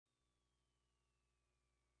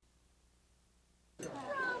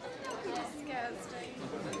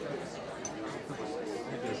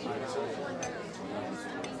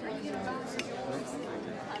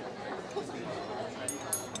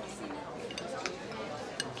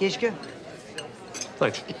Kishka?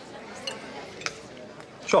 Thanks.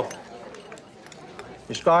 So,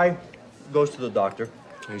 this guy goes to the doctor,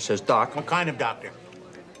 and he says, Doc. What kind of doctor?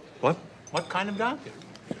 What? What kind of doctor?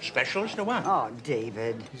 Specialist or what? Oh,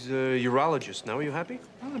 David. He's a urologist. Now, are you happy?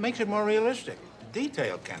 Well, it makes it more realistic.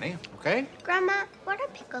 Detailed, Kenny, okay? Grandma, what are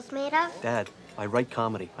pickles made of? Dad, I write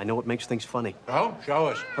comedy. I know what makes things funny. Oh, show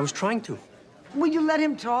us. I was trying to. Will you let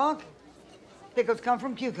him talk? Pickles come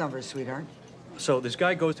from cucumbers, sweetheart. So this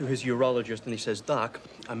guy goes to his urologist and he says, Doc,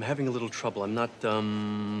 I'm having a little trouble. I'm not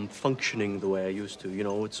functioning the way I used to. You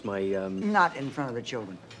know, it's my Not in front of the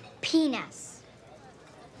children. Penis.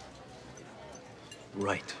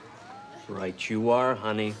 Right. Right you are,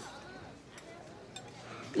 honey.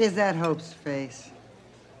 Is that Hope's face?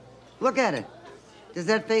 Look at it. Does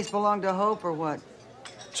that face belong to Hope or what?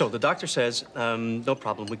 So the doctor says, no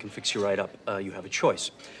problem, we can fix you right up. You have a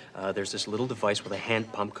choice. There's this little device with a hand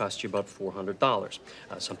pump, costs you about $400.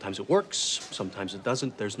 Sometimes it works, sometimes it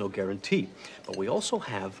doesn't. There's no guarantee. But we also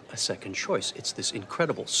have a second choice. It's this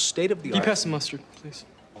incredible state-of-the-art... Can you pass the mustard, please?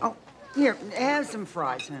 Oh, here, have some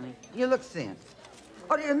fries, honey. You look thin.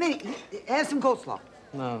 Oh, Minnie, have some coleslaw.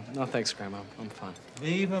 No, thanks, Grandma. I'm fine.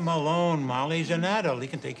 Leave him alone, Molly. He's an adult. He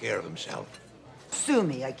can take care of himself. Sue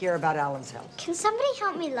me. I care about Alan's health. Can somebody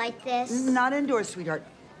help me light this? Not indoors, sweetheart.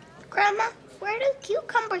 Grandma, where do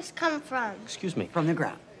cucumbers come from? Excuse me. From the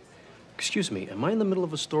ground. Excuse me, am I in the middle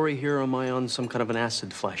of a story here, or am I on some kind of an acid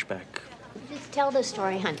flashback? Just tell the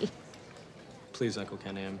story, honey. Please, Uncle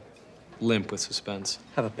Kenny, I'm limp with suspense.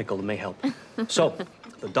 Have a pickle, it may help. So,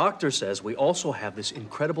 the doctor says we also have this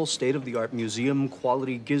incredible state-of-the-art museum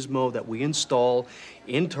quality gizmo that we install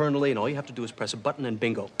internally, and all you have to do is press a button and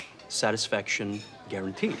bingo. Satisfaction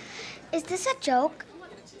guaranteed. Is this a joke?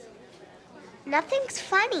 Nothing's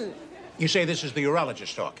funny. You say this is the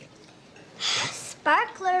urologist talking.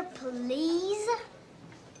 Sparkler, please.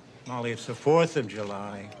 Molly, it's the 4th of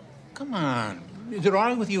July. Come on. Is it all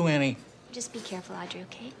right with you, Annie? Just be careful, Audrey,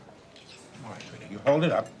 okay? All right, sweetie. You hold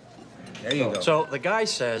it up. There you go. So the guy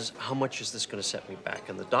says, how much is this going to set me back?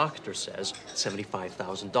 And the doctor says,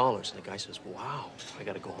 $75,000. And the guy says, wow, I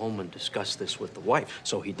got to go home and discuss this with the wife.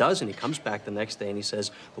 So he does, and he comes back the next day, and he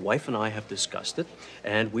says, the wife and I have discussed it,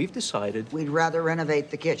 and we've decided... We'd rather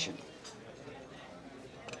renovate the kitchen.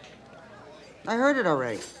 I heard it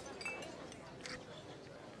already.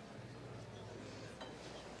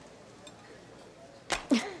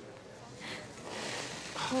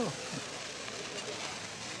 Oh.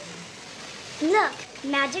 Look,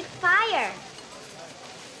 magic fire.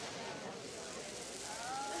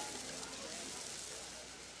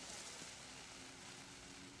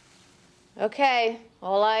 Okay,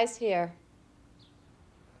 all eyes here.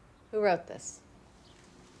 Who wrote this?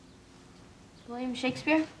 William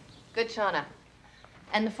Shakespeare? Good, Shauna.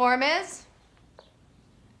 And the form is?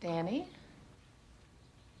 Danny?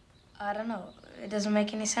 I don't know. It doesn't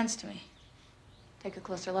make any sense to me. Take a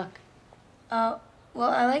closer look. Well,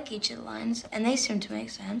 I like each of the lines, and they seem to make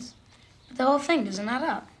sense. But the whole thing doesn't add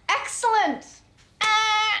up. Excellent!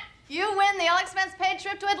 You win the all-expense-paid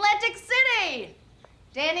trip to Atlantic City!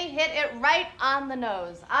 Danny hit it right on the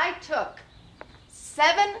nose. I took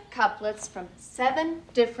 7 couplets from 7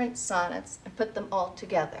 different sonnets and put them all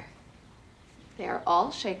together. They are all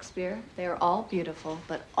Shakespeare, they are all beautiful,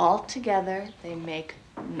 but all together they make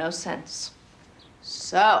no sense.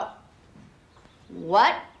 So,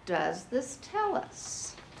 what does this tell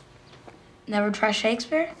us? Never try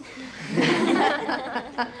Shakespeare?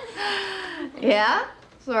 Yeah,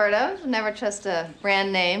 sort of. Never trust a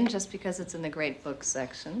brand name just because it's in the great books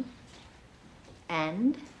section.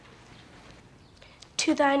 And?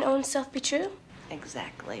 To thine own self be true?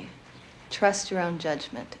 Exactly. Trust your own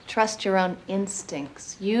judgment. Trust your own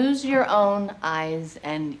instincts. Use your own eyes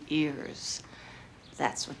and ears.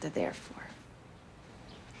 That's what they're there for.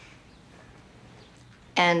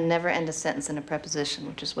 And never end a sentence in a preposition,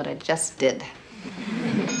 which is what I just did.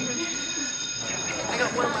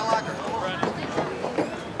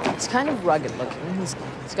 He's kind of rugged looking. He's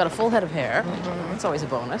got a full head of hair. That's always a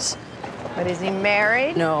bonus. But is he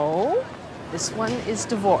married? No. This one is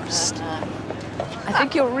divorced. I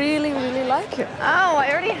think you'll really, really like him. Oh, I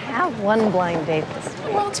already have one blind date this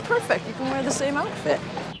week. Well, it's perfect. You can wear the same outfit.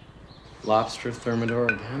 Lobster thermidor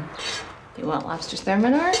again? You want lobster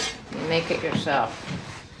thermidor? You make it yourself.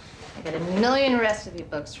 I got a million recipe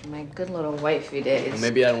books from my good little wifey days. Well,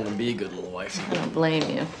 maybe I don't want to be a good little wife. I don't blame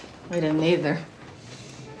you. We didn't either.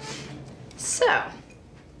 So,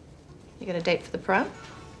 you got a date for the pro?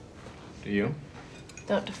 Do you?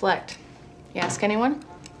 Don't deflect. You ask anyone?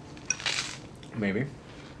 Maybe.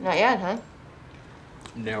 Not yet, huh?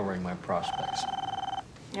 narrowing my prospects.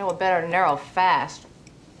 You know, it better narrow fast.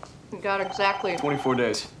 You got exactly 24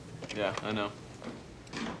 days. Yeah, I know.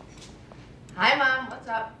 Hi, Mom. What's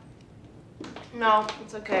up? No,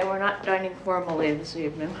 it's okay. We're not dining formally this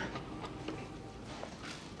evening.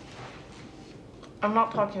 I'm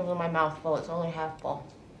not talking with my mouth full. It's only half full.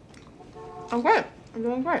 I'm great. I'm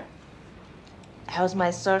doing great. How's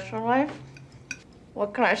my social life?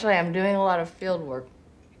 What can I say? I'm doing a lot of field work.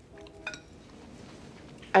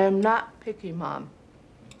 I am not picky, Mom.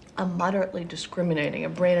 I'm moderately discriminating. A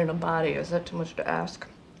brain and a body. Is that too much to ask?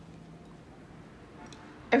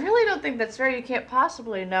 I really don't think that's fair. You can't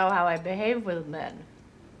possibly know how I behave with men.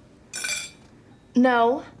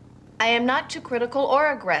 No, I am not too critical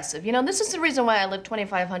or aggressive. You know, this is the reason why I live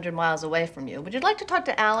 2,500 miles away from you. Would you like to talk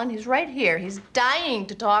to Alan? He's right here. He's dying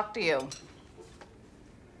to talk to you.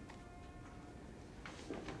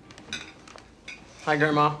 Hi,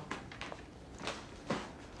 Grandma.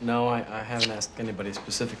 No, I haven't asked anybody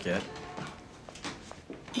specific yet.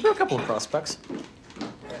 There are a couple of prospects.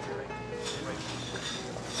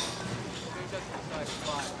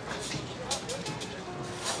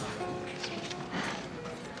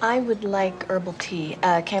 I would like herbal tea,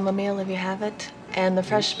 chamomile if you have it, and the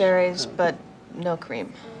fresh berries, but no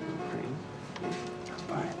cream.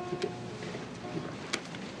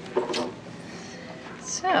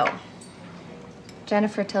 So,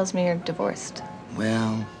 Jennifer tells me you're divorced.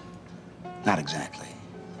 Well, not exactly.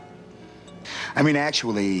 I mean,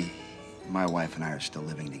 actually, my wife and I are still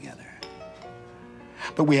living together.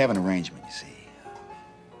 But we have an arrangement, you see.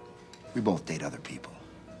 We both date other people.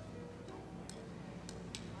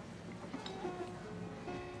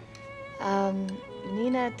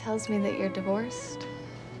 Nina tells me that you're divorced.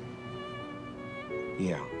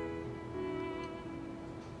 Yeah.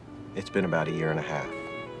 It's been about 1.5 years.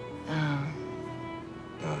 Oh.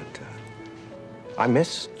 But I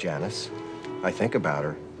miss Janice. I think about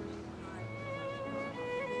her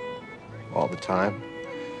all the time.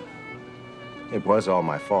 It was all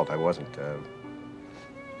my fault. I wasn't a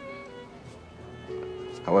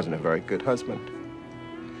very good husband.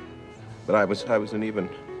 But I was an even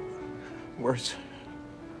worse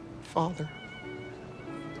father.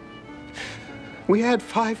 We had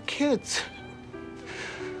 5 kids.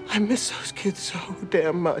 I miss those kids so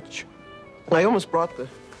damn much. I almost brought the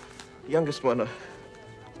youngest one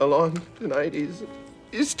along tonight. He's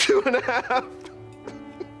 2.5.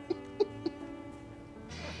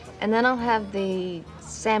 And then I'll have the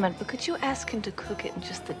salmon, but could you ask him to cook it in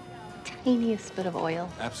just the tiniest bit of oil?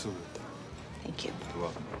 Absolutely. Thank you. You're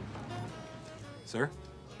welcome. Sir?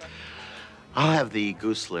 I'll have the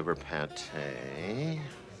goose liver pate,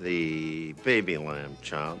 the baby lamb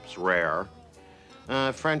chops, rare,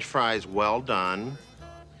 French fries well done.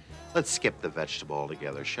 Let's skip the vegetable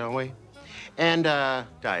altogether, shall we? And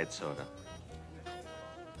diet soda.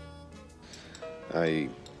 I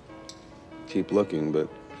keep looking, but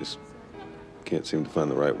just can't seem to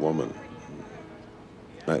find the right woman.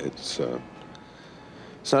 It's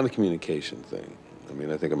not a communication thing. I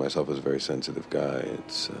mean, I think of myself as a very sensitive guy.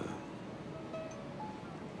 It's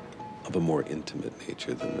of a more intimate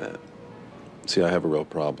nature than that. See, I have a real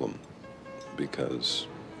problem because,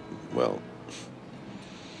 well,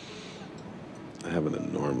 I have an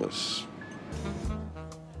enormous...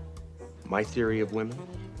 My theory of women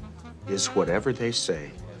is whatever they say,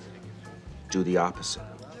 do the opposite.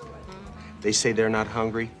 They say they're not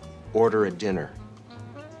hungry, order a dinner.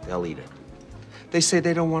 They'll eat it. They say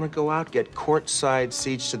they don't want to go out, get courtside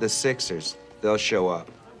seats to the Sixers. They'll show up.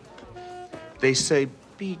 They say,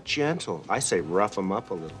 be gentle. I say, rough them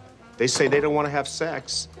up a little. They say they don't want to have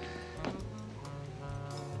sex.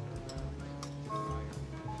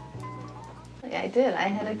 I did. I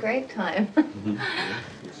had a great time.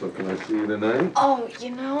 So can I see you tonight? Oh,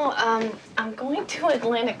 you know, I'm going to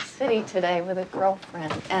Atlantic City today with a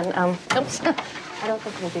girlfriend, and oops, I don't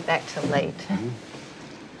think we'll be back till late.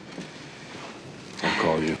 I'll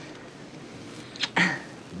call you.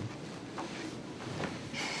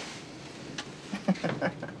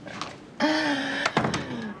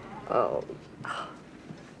 Oh.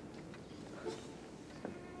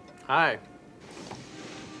 Hi.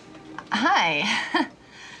 Hi.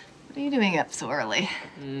 What are you doing up so early?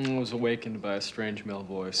 I was awakened by a strange male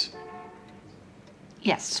voice.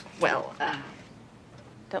 Yes, well,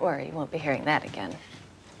 don't worry, you won't be hearing that again.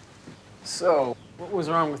 So, what was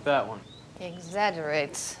wrong with that one? He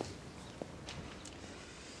exaggerates.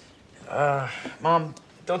 Mom,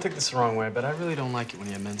 don't take this the wrong way, but I really don't like it when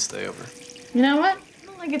you have men stay over. You know what? I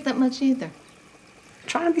don't like it that much either. I'm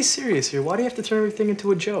trying to be serious here. Why do you have to turn everything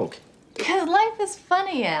into a joke? Because life is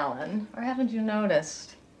funny, Alan. Or haven't you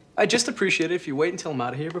noticed? I just appreciate it if you wait until I'm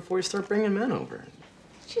out of here before you start bringing men over.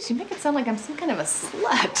 Jeez, you make it sound like I'm some kind of a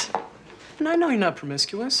slut. And I know you're not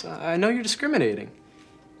promiscuous. I know you're discriminating.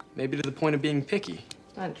 Maybe to the point of being picky.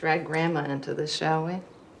 Let's not drag Grandma into this, shall we?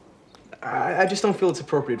 I just don't feel it's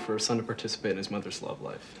appropriate for a son to participate in his mother's love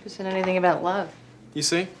life. Who said anything about love? You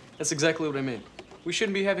see? That's exactly what I mean. We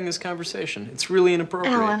shouldn't be having this conversation. It's really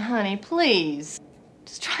inappropriate. Alan, honey, please.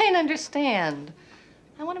 Just try and understand.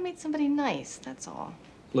 I want to meet somebody nice, that's all.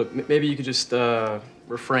 Look, maybe you could just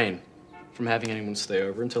refrain from having anyone stay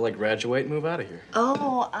over until I graduate and move out of here.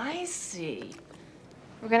 Oh, I see.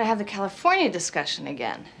 We're gonna have the California discussion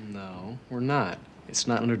again. No, we're not. It's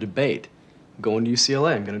not under debate. I'm going to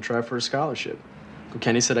UCLA. I'm gonna try for a scholarship.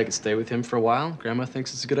 Kenny said I could stay with him for a while. Grandma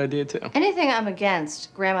thinks it's a good idea, too. Anything I'm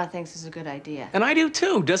against, Grandma thinks is a good idea. And I do,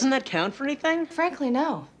 too. Doesn't that count for anything? Frankly,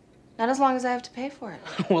 no. Not as long as I have to pay for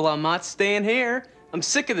it. Well, I'm not staying here. I'm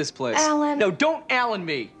sick of this place. Alan. No, don't Alan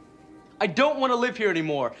me. I don't want to live here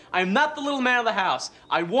anymore. I am not the little man of the house.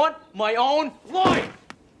 I want my own life.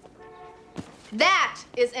 That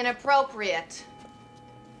is inappropriate.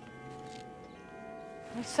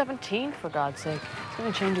 He's 17, for God's sake. He's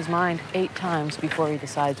gonna change his mind 8 times before he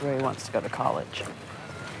decides where he wants to go to college.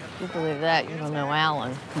 You believe that, you don't know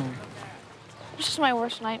Alan. This is my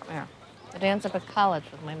worst nightmare. It ends up at college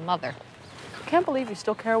with my mother. I can't believe you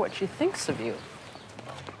still care what she thinks of you.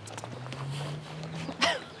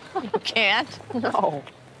 You can't? No.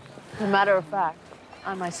 As a matter of fact,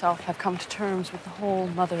 I myself have come to terms with the whole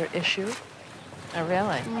mother issue. Oh,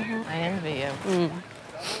 really? Mm-hmm. I envy you.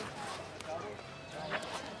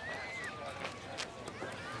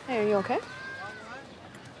 Hey, are you okay?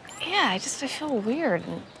 Yeah, I feel weird.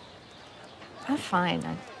 And I'm fine.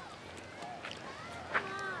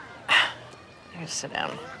 I gotta sit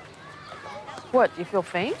down. What, do you feel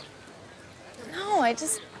faint? No, I'm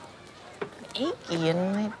achy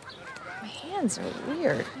and my hands are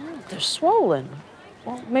weird. They're swollen.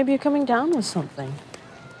 Well, maybe you're coming down with something.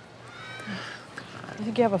 You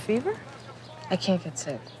think you have a fever? I can't get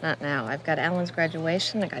sick. Not now. I've got Alan's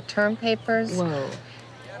graduation. I got term papers. Whoa.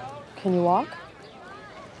 Can you walk?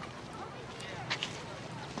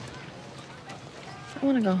 I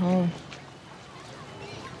want to go home.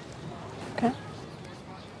 Okay.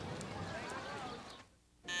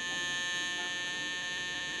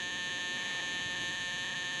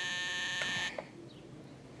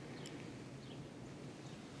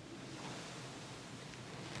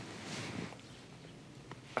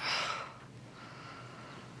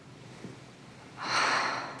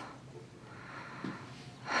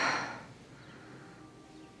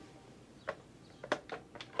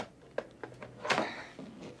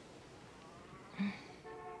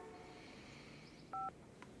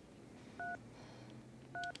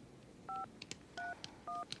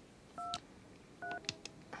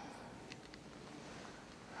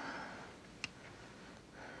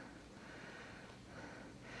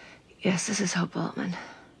 Yes, this is Hope Altman.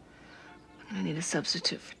 I'm gonna need a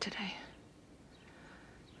substitute for today.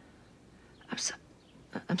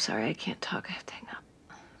 I'm sorry, I can't talk. I have to hang up.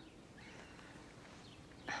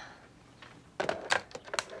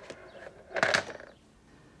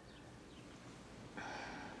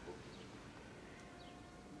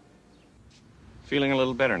 Feeling a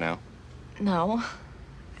little better now? No,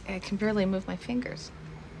 I can barely move my fingers.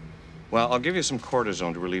 Well, I'll give you some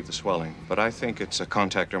cortisone to relieve the swelling, but I think it's a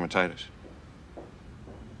contact dermatitis.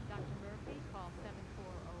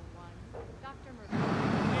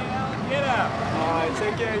 Get out. All right,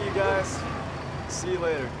 take care, you guys. See you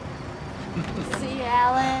later. See you,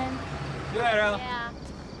 Alan. See you later, Alan. Yeah.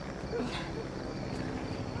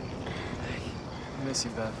 I miss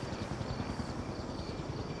you, Beth.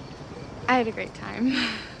 I had a great time.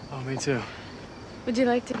 Oh, me too. Would you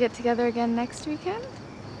like to get together again next weekend?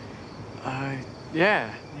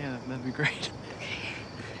 Yeah, that'd be great.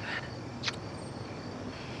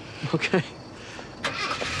 Okay.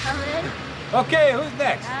 Come in. Okay, who's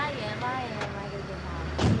next? I am. I gotta get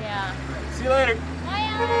home. Yeah. See you later. Bye,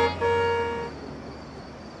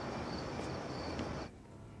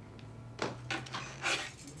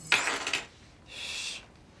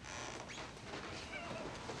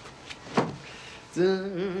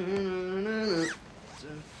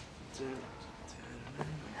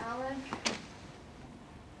 Alan.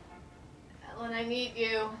 Alan, I need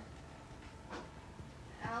you.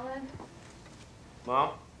 Alan?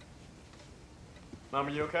 Mom? Mom, are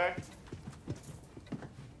you okay?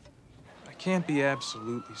 I can't be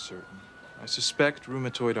absolutely certain. I suspect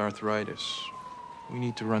rheumatoid arthritis. We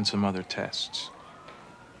need to run some other tests.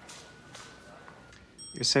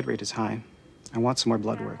 Your SID rate is high. I want some more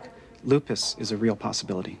blood work. Lupus is a real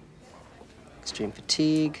possibility. extreme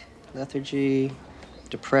fatigue, lethargy,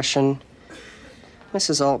 depression.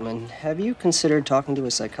 Mrs. Altman, have you considered talking to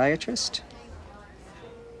a psychiatrist?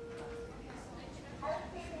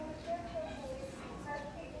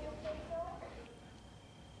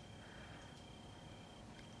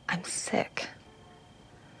 I'm sick.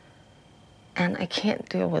 And I can't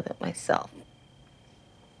deal with it myself.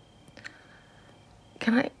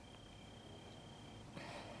 Can I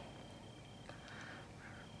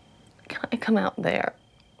come out there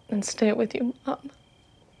and stay with you, Mom?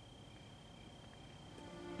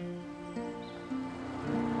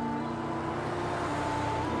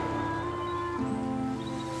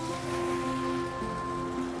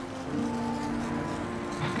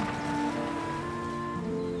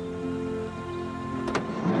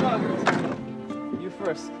 You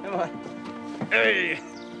first. Come on. Hey.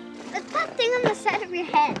 What's that thing on the side of your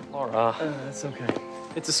head? Laura. That's okay.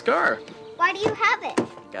 It's a scar. Why do you have it?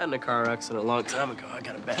 Got in a car accident a long time ago. I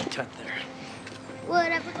got a bad cut there. Will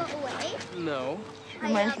it ever go away? No.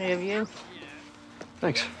 Reminds me of you.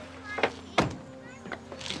 Thanks.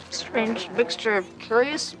 Strange mixture of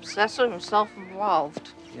curious, obsessive, and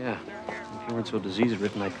self-involved. Yeah. If you weren't so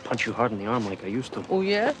disease-ridden, I'd punch you hard in the arm like I used to. Oh,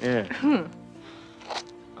 yeah? Yeah.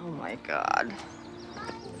 Oh, my God.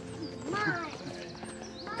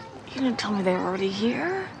 You didn't tell me they were already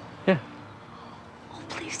here? Yeah. Oh,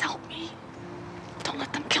 please help me. Don't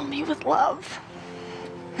let them kill me with love.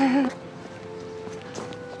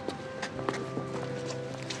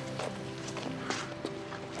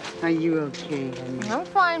 Are you okay, honey? I'm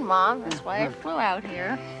fine, Mom. That's why I flew out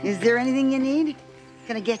here. Is there anything you need?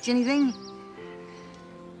 Can I get you anything?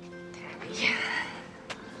 Yeah.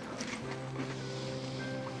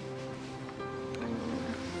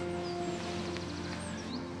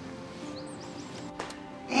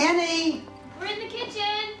 Annie! We're in the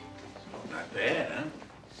kitchen. Not bad, huh?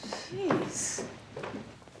 Jeez.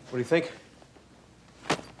 What do you think?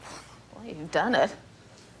 Well, you've done it.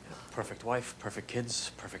 Perfect wife, perfect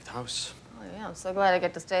kids, perfect house. Oh, yeah, I'm so glad I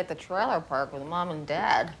get to stay at the trailer park with Mom and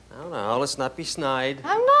Dad. I don't know. Let's not be snide.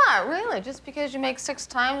 I'm not, really. Just because you make 6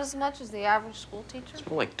 times as much as the average school teacher? It's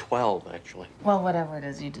more like 12, actually. Well, whatever it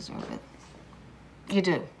is, you deserve it. You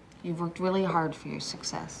do. You've worked really hard for your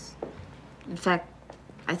success. In fact,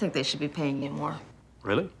 I think they should be paying you more.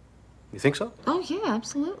 Really? You think so? Oh, yeah,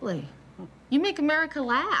 absolutely. You make America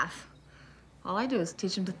laugh. All I do is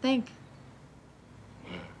teach them to think.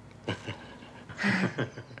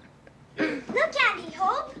 Look, Daddy,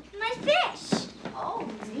 Hope, my fish. Oh,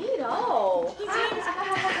 neato.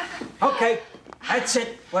 Okay, that's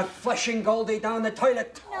it. We're flushing Goldie down the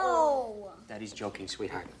toilet. No. Daddy's joking,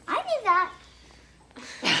 sweetheart. I knew that.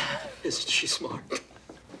 Isn't she smart?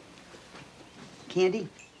 Candy?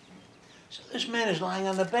 So this man is lying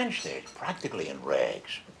on the bench there, practically in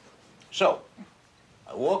rags. So,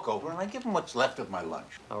 I walk over and I give him what's left of my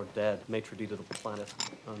lunch. Our dad, maitre d' to the planet.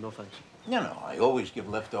 No thanks. I always give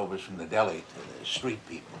leftovers from the deli to the street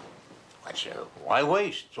people. Why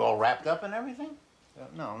waste? It's all wrapped up and everything?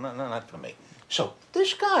 No, not for me. So,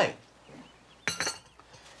 this guy,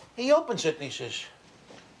 he opens it and he says,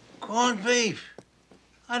 corned beef.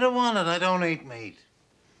 I don't want it. I don't eat meat.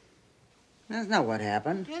 That's not what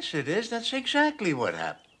happened. Yes, it is. That's exactly what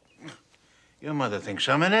happened. Your mother thinks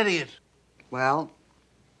I'm an idiot. Well,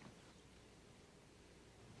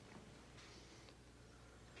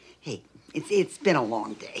 hey, it's been a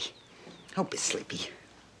long day. Hope you're sleepy.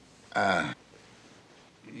 Yeah,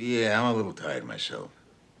 I'm a little tired myself.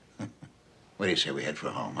 What do you say we head for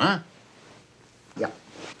home, huh? Yep.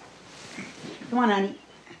 Come on, honey.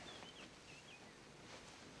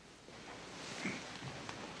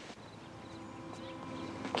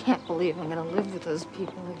 I can't believe I'm gonna live with those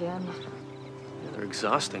people again. Yeah, they're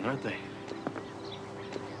exhausting, aren't they?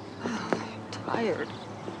 I'm tired.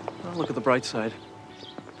 Well, look at the bright side.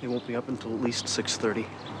 They won't be up until at least 6:30.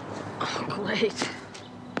 Oh, great.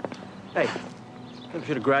 Hey, you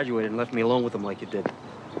should have graduated and left me alone with them like you did.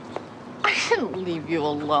 I didn't leave you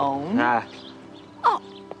alone. Ah. Oh,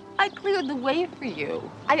 I cleared the way for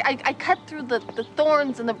you. I cut through the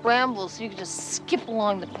thorns and the brambles so you could just skip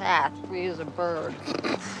along the path, free as a bird.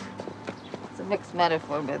 It's a mixed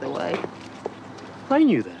metaphor, by the way. I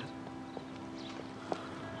knew that.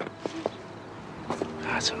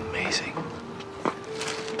 That's amazing.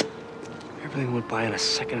 Everything went by in a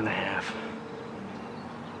second and a half.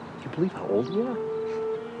 Can you believe how old we are?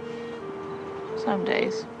 Some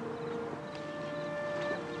days.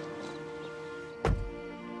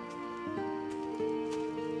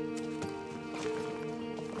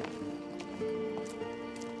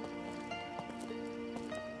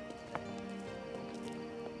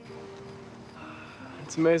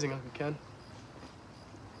 It's amazing, Uncle Ken.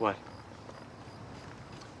 What?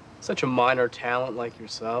 Such a minor talent like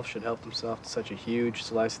yourself should help himself to such a huge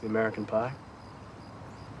slice of the American pie.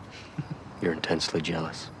 You're intensely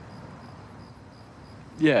jealous.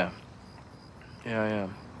 Yeah. Yeah, I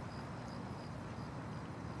am.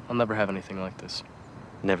 I'll never have anything like this.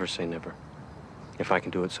 Never say never. If I can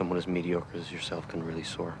do it, someone as mediocre as yourself can really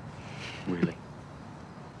soar. Really.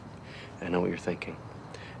 I know what you're thinking.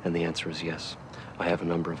 And the answer is yes. I have a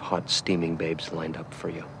number of hot, steaming babes lined up for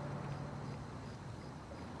you.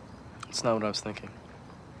 It's not what I was thinking.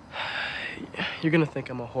 You're gonna think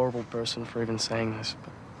I'm a horrible person for even saying this,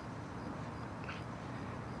 but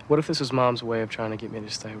what if this is Mom's way of trying to get me to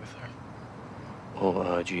stay with her?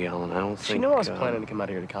 Well, gee, Alan, I don't think... She knew I was planning to come out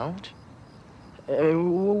here to college. I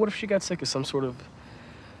mean, what if she got sick of some sort of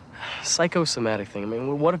psychosomatic thing? I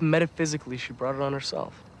mean, what if metaphysically she brought it on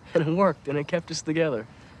herself? And it worked, and it kept us together.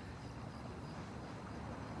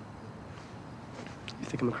 You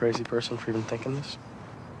think I'm a crazy person for even thinking this?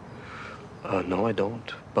 No, I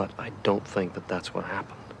don't. But I don't think that that's what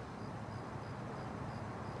happened.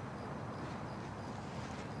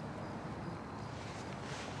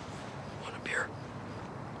 Want a beer?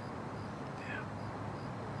 Yeah.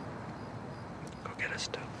 Go get us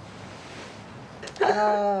two.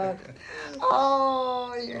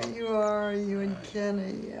 Oh, here you are, you and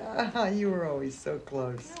Kenny. You were always so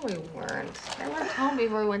close. No, we weren't. I went home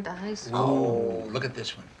before we went to high school. Oh, look at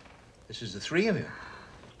this one. This is the three of you.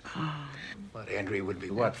 But Andrea would be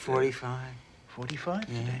what, 45? 45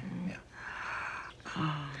 today?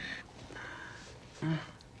 Yeah.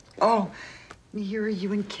 Oh, here are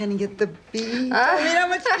you and Kenny at the beach. I mean, how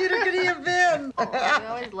much cuter could he have been? I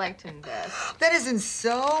always liked him best. That isn't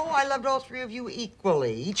so. I loved all three of you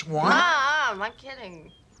equally. Each one. Mom, I'm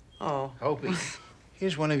kidding. Oh. Opie,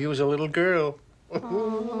 here's one of you as a little girl.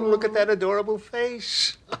 Look at that adorable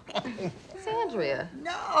face. It's Andrea.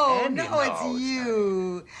 No, Andy, no, it's no,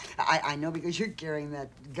 you. I know because you're carrying that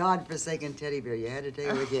godforsaken teddy bear. You had to take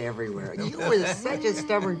it with you everywhere. You were such a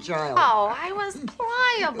stubborn child. Oh, I was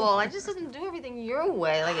pliable. I just didn't do everything your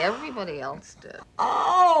way like everybody else did.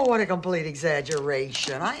 Oh, what a complete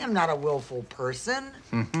exaggeration. I am not a willful person.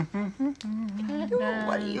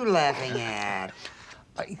 What are you laughing at?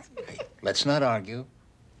 Hey, let's not argue.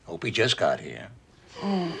 Opie just got here.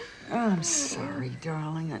 Oh, I'm sorry,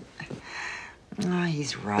 darling.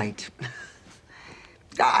 He's right.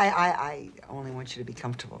 I only want you to be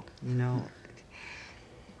comfortable, you know.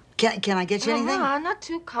 Can I get you anything? No, I'm not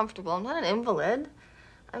too comfortable. I'm not an invalid.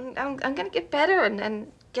 I'm gonna get better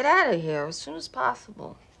and get out of here as soon as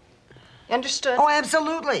possible. You understood? Oh,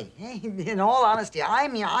 absolutely. Hey, in all honesty, I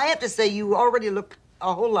mean, I have to say you already look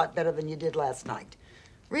a whole lot better than you did last night.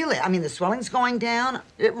 Really, I mean, the swelling's going down.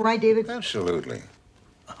 Right, David? Absolutely.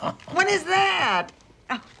 What is that?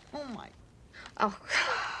 Oh, my. Oh.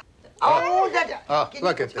 Oh, that. Oh,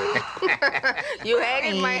 look at that. You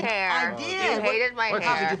hated my hair. I did. You hated my What's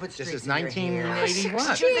hair. How did you put This streaks is in your hair? 1980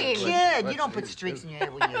 what? You're a kid. You don't put streaks in your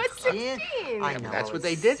hair when you're a kid. 16. I know. That's what it's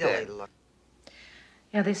they did silly there. look.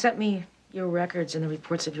 Yeah, they sent me your records and the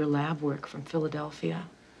reports of your lab work from Philadelphia.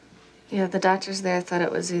 Yeah, the doctors there thought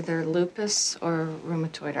it was either lupus or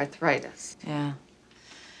rheumatoid arthritis. Yeah.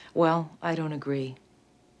 Well, I don't agree.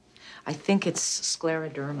 I think it's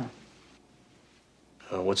scleroderma.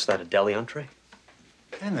 What's that, a deli entree?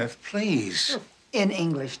 Kenneth, please. In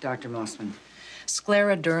English, Dr. Mossman.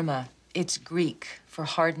 Scleroderma. It's Greek for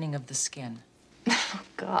hardening of the skin. Oh,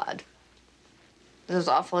 God. Is it as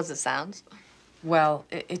awful as it sounds? Well,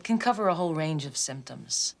 it can cover a whole range of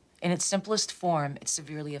symptoms. In its simplest form, it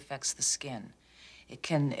severely affects the skin. It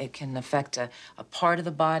can affect a part of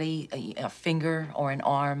the body, a finger or an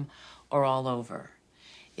arm, or all over.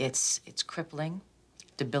 It's crippling,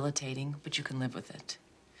 debilitating, but you can live with it.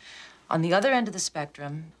 On the other end of the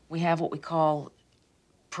spectrum, we have what we call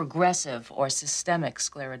progressive or systemic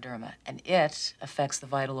scleroderma, and it affects the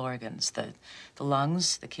vital organs, the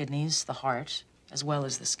lungs, the kidneys, the heart, as well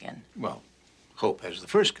as the skin. Well, Hope has the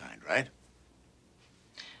first kind, right?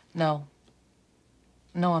 No.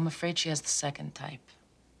 No, I'm afraid she has the second type.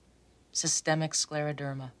 Systemic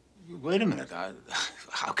scleroderma. Wait a minute.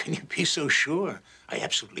 How can you be so sure? Are you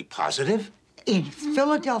absolutely positive? In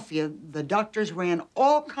Philadelphia, the doctors ran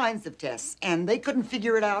all kinds of tests, and they couldn't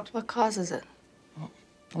figure it out. What causes it?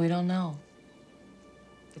 We don't know.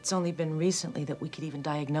 It's only been recently that we could even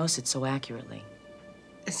diagnose it so accurately.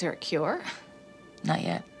 Is there a cure? Not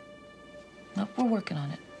yet. Nope, we're working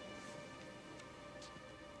on it.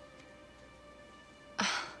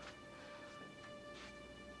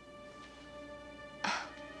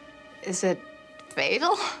 Is it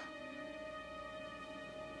fatal?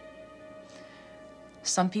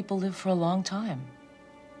 Some people live for a long time.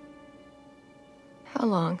 How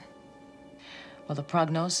long? Well, the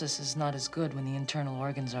prognosis is not as good when the internal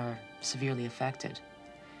organs are severely affected.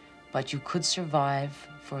 But you could survive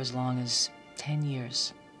for as long as 10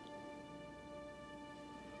 years.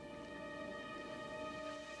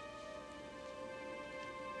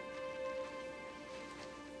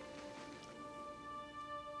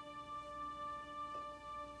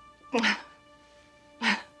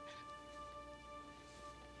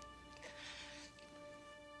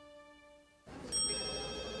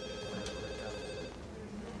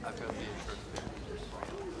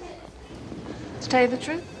 To tell you the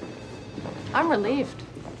truth, I'm relieved.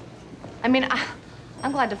 I mean,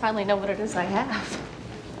 I'm glad to finally know what it is I have.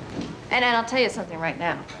 And I'll tell you something right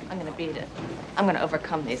now. I'm gonna beat it. I'm gonna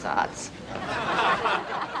overcome these odds.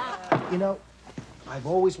 You know, I've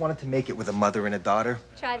always wanted to make it with a mother and a daughter.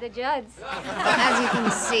 Try the Judds. As you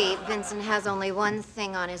can see, Vincent has only one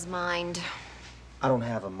thing on his mind. I don't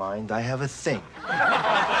have a mind, I have a thing.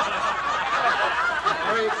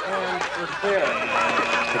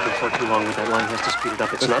 Taking far too long with that line. Has to speed it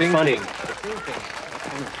up. It's The not thing funny. thing.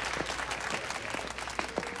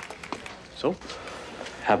 So,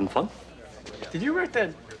 having fun? Did you write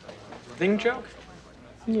that thing joke?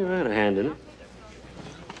 Yeah, I had a hand in it.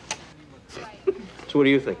 So what do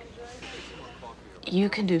you think? You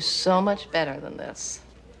can do so much better than this.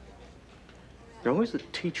 You're always the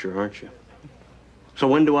teacher, aren't you? So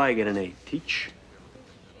when do I get an A? Teach?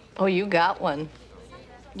 Oh, you got one.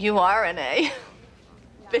 You are an A.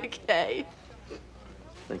 Big A.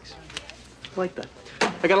 Thanks. I like that.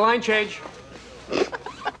 I got a line change.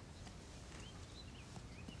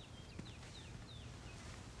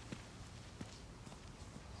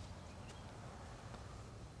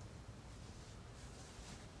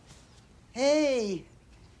 Hey,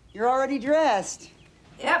 you're already dressed.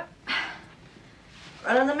 Yep.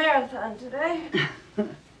 Running the marathon today.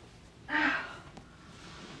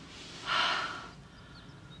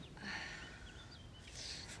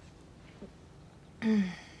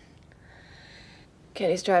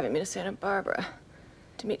 Katie's driving me to Santa Barbara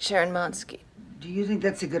to meet Sharon Monsky. Do you think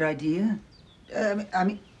that's a good idea? I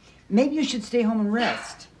mean, maybe you should stay home and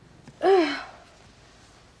rest. Not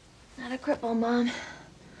a cripple, Mom.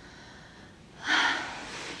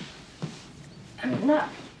 I'm not.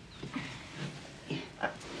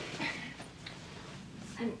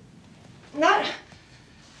 I'm not.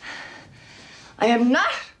 I am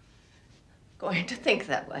not going to think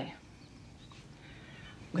that way.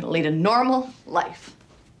 I'm going to lead a normal life.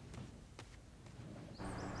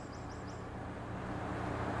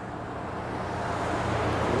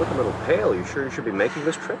 You look a little pale. You sure you should be making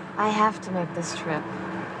this trip? I have to make this trip.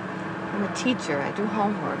 I'm a teacher. I do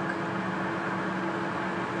homework.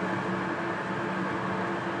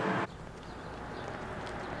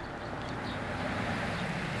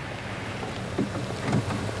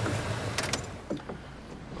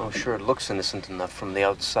 Oh, sure, it looks innocent enough from the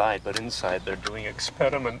outside, but inside they're doing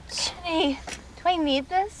experiments. Hey, do I need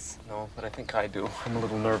this? No, but I think I do. I'm a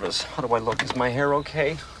little nervous. How do I look? Is my hair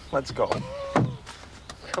okay? Let's go.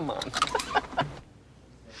 Come on.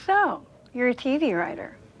 So, you're a TV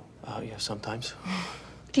writer. Yeah, sometimes.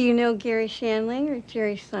 Do you know Gary Shandling or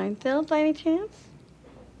Jerry Seinfeld by any chance?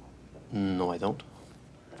 No, I don't.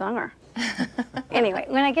 Bummer. Anyway,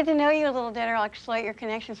 when I get to know you a little better, I'll exploit your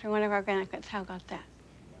connections for one of our benefits. How about that?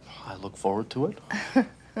 I look forward to it.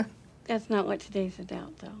 That's not what today's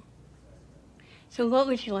about, though. So what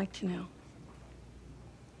would you like to know?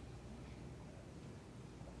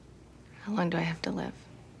 How long do I have to live?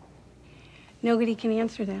 Nobody can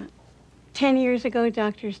answer that. 10 years ago,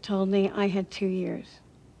 doctors told me I had 2 years.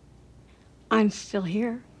 I'm still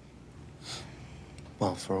here.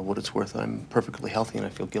 Well, for what it's worth, I'm perfectly healthy and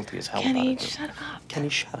I feel guilty as hell Kenny, about it. shut up. Kenny,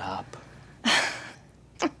 shut up.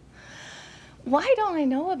 Why don't I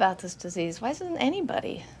know about this disease? Why doesn't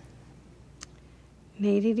anybody?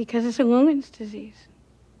 Maybe because it's a woman's disease.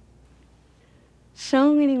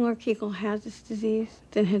 So many more people have this disease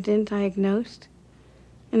than have been diagnosed,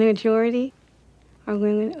 and the majority are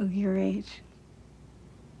women of your age.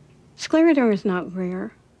 Scleroderma is not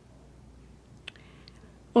rare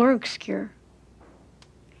or obscure.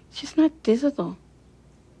 It's just not visible.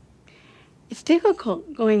 It's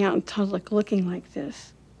difficult going out in public looking like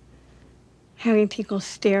this, having people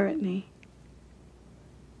stare at me.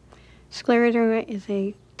 Scleroderma is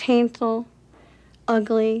a painful,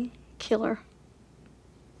 ugly killer.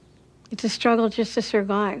 It's a struggle just to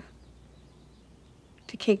survive,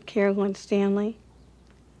 to take care of one's family.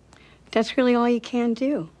 That's really all you can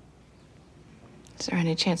do. Is there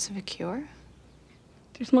any chance of a cure?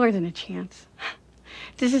 There's more than a chance.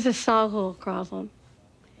 This is a solvable problem.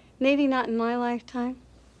 Maybe not in my lifetime,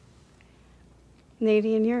 and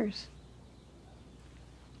 80 in yours.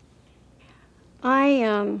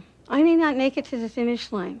 I may not make it to the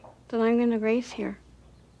finish line, but I'm going to race here.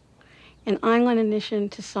 And I'm on a mission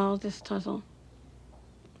to solve this puzzle.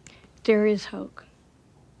 There is hope.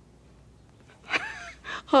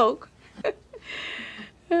 Hope.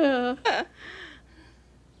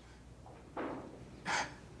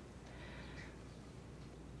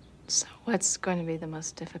 So what's going to be the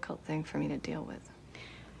most difficult thing for me to deal with?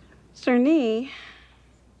 Czerny,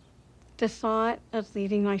 the thought of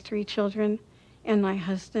leaving my 3 children and my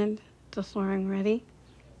husband before I'm ready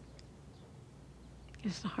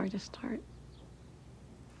is the hardest part.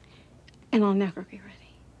 And I'll never be ready.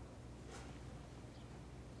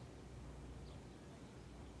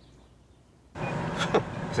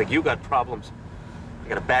 Looks like you got problems. I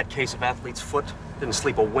got a bad case of athlete's foot. Didn't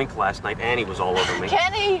sleep a wink last night. Annie was all over me.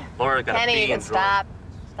 Kenny! Laura got Kenny, a you bee can and dry.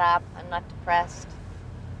 stop. I'm not depressed.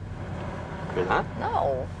 You're not?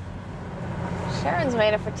 No. Sharon's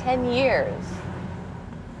made it for 10 years.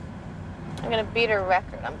 I'm gonna beat her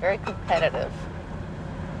record. I'm very competitive.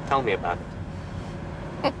 Tell me about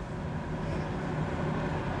it.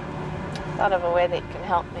 Thought of a way that you can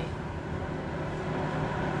help me.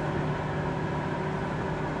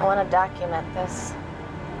 I want to document this.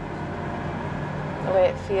 The way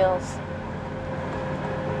it feels.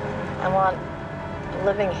 I want a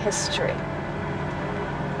living history.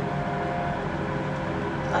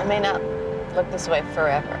 I may not look this way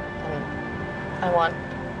forever, and I want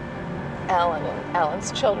Alan and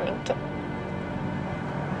Alan's children to...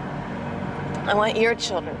 I want your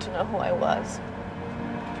children to know who I was.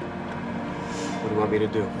 What do you want me to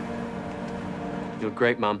do? You look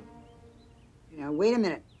great, Mom. Now, wait a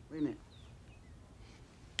minute.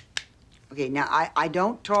 Okay, now, I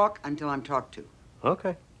don't talk until I'm talked to.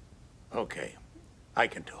 Okay. Okay, I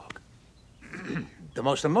can talk. The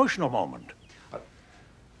most emotional moment.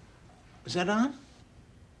 Is that on?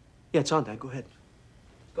 Yeah, it's on, Dad. Go ahead.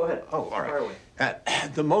 Go ahead. Oh, all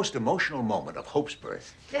right. The most emotional moment of Hope's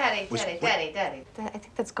birth. Daddy. Daddy. I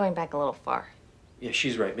think that's going back a little far. Yeah,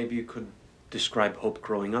 she's right. Maybe you could describe Hope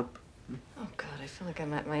growing up. Oh, God, I feel like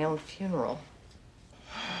I'm at my own funeral.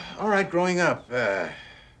 All right, growing up, well,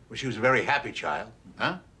 she was a very happy child,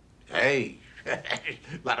 huh? Hey,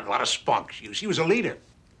 a lot of spunk. She was a leader.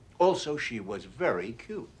 Also, she was very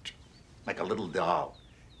cute, like a little doll.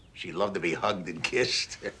 She loved to be hugged and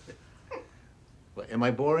kissed. What, am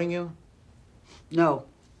I boring you? No,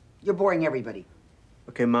 you're boring everybody.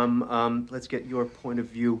 Okay, Mom, let's get your point of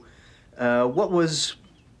view. What was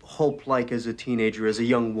Hope like as a teenager, as a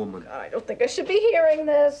young woman? I don't think I should be hearing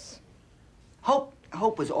this.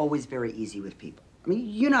 Hope was always very easy with people. I mean,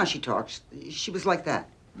 you know how she talks. She was like that.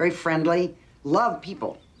 Very friendly, loved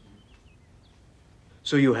people.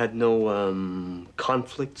 So you had no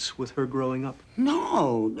conflicts with her growing up?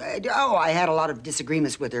 No. Oh, I had a lot of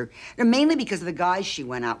disagreements with her, mainly because of the guys she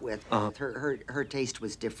went out with. Her taste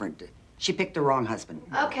was different. She picked the wrong husband.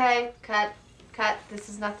 Okay, cut. This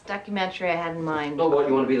is not the documentary I had in mind. Oh, what,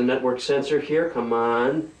 you want to be the network censor here? Come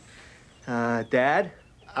on. Dad?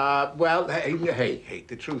 Well, hey,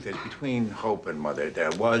 the truth is, between Hope and Mother, there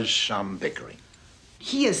was some bickering.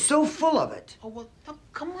 He is so full of it. Oh, well,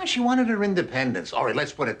 come on, she wanted her independence. All right,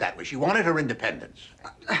 let's put it that way. She wanted her independence.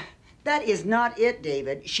 That is not it,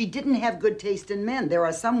 David. She didn't have good taste in men. There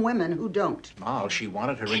are some women who don't. Oh, she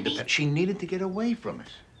wanted her independence. She needed to get away from it.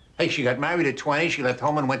 Hey, she got married at 20. She left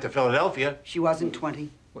home and went to Philadelphia. She wasn't 20.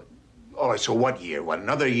 What? All right, so what year? What,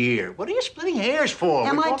 another year? What are you splitting hairs for?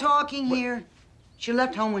 Am I talking here? She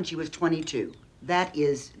left home when she was 22. That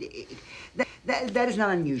is not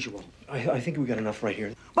unusual. I think we got enough right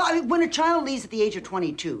here. Well, I mean, when a child leaves at the age of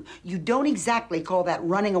 22, you don't exactly call that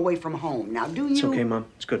running away from home. Now, do you? It's okay, Mom.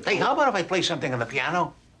 It's good. Hey, how about if I play something on the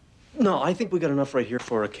piano? No, I think we got enough right here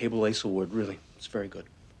for a Cable Ace Award, really. It's very good.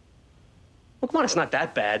 Well, come on, it's not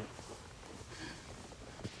that bad.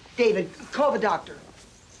 David, call the doctor.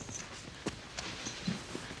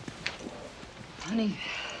 Honey,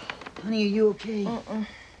 are you okay?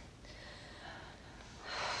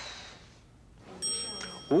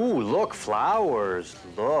 Ooh, look, flowers.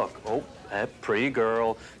 Look. Oh, that pretty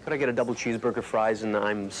girl. Could I get a double cheeseburger, fries, and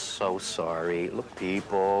I'm so sorry. Look,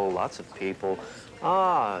 people, lots of people.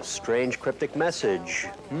 Ah, strange cryptic message.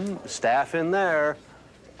 Staff in there.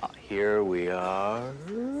 Here we are.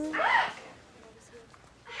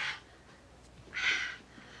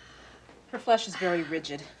 Her flesh is very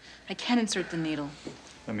rigid. I can't insert the needle.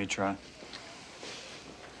 Let me try.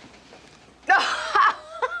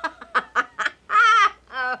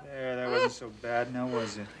 There, that wasn't so bad now,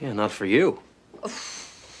 was it? Yeah, not for you.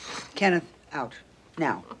 Kenneth, out.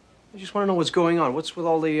 Now. I just want to know what's going on. What's with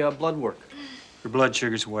all the blood work? Your blood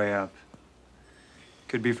sugar's way up.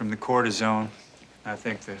 Could be from the cortisone. I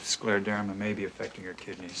think the scleroderma may be affecting your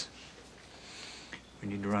kidneys. We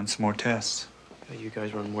need to run some more tests. Yeah, you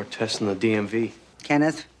guys run more tests than the DMV.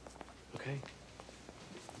 Kenneth? Okay.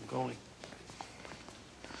 I'm going.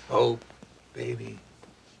 Oh, baby.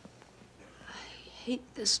 I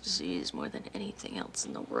hate this disease more than anything else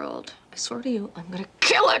in the world. I swear to you, I'm gonna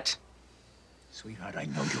kill it. Sweetheart, I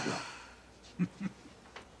know you will.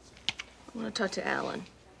 I want to talk to Alan.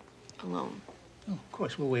 Alone. Oh, of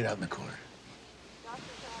course, we'll wait out in the corner.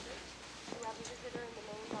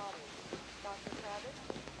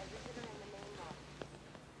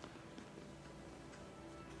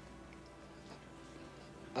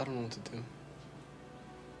 I don't know what to do.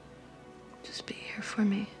 Just be here for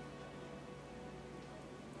me.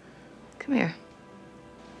 Come here.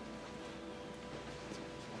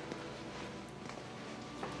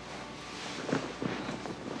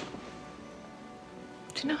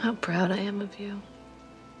 Do you know how proud I am of you?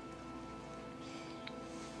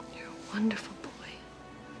 You're a wonderful boy.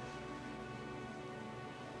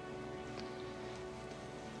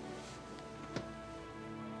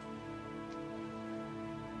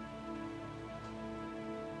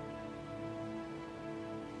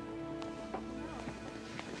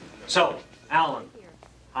 So, Alan,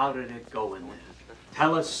 how did it go in there?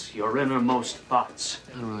 Tell us your innermost thoughts.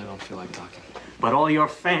 I really don't feel like talking. But all your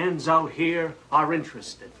fans out here are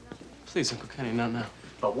interested. Please, Uncle Kenny, not now.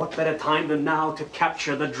 But what better time than now to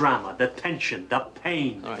capture the drama, the tension, the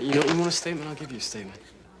pain? All right, you want a statement? I'll give you a statement.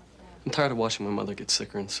 I'm tired of watching my mother get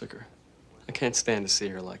sicker and sicker. I can't stand to see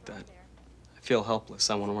her like that. I feel helpless.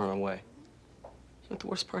 I want to run away. You know what the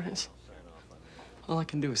worst part is? All I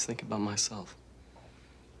can do is think about myself.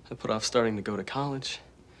 I put off starting to go to college.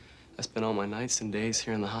 I spend all my nights and days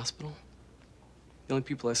here in the hospital. The only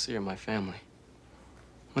people I see are my family.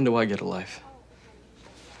 When do I get a life?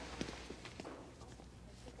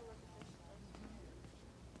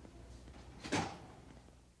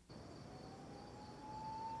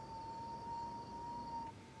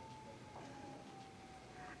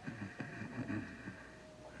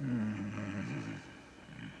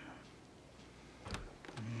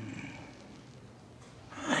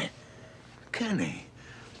 Hi, Kenny.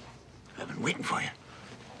 I've been waiting for you.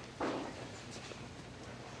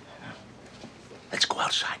 Let's go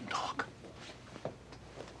outside and talk.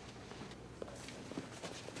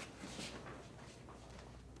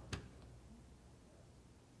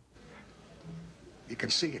 You can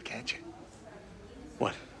see it, can't you?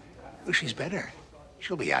 What? Well, she's better.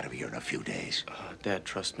 She'll be out of here in a few days. Dad,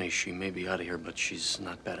 trust me, she may be out of here, but she's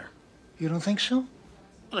not better. You don't think so?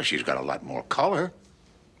 Well, she's got a lot more color.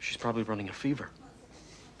 She's probably running a fever.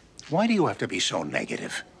 Why do you have to be so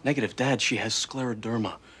negative? Negative, Dad. She has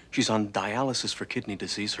scleroderma. She's on dialysis for kidney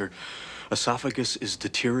disease. Her esophagus is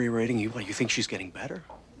deteriorating. You think she's getting better?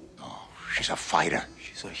 Oh, she's a fighter.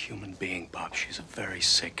 She's a human being, Bob. She's a very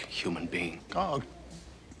sick human being. Oh,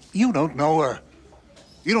 you don't know her.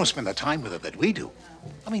 You don't spend the time with her that we do.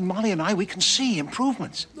 I mean, Molly and I, we can see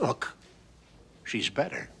improvements. Look, she's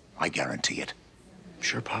better. I guarantee it.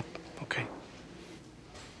 Sure, Pop. Okay.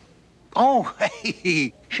 Oh,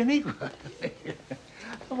 hey, Shaniqua.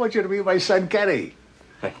 I want you to meet my son, Kenny.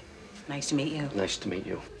 Hey. Nice to meet you. Nice to meet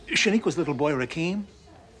you. Shaniqua's little boy, Rakeem,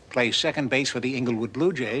 plays second base for the Inglewood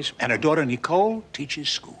Blue Jays, and her daughter, Nicole, teaches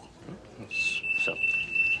school. So.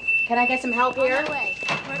 Can I get some help here? On my way.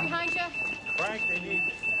 Right behind you. Frank, they need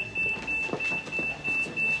you.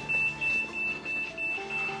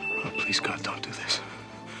 Oh, please, God, don't do this.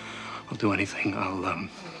 I'll do anything.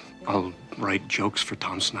 I'll write jokes for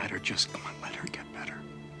Tom Snyder. Just, come on, let her get better.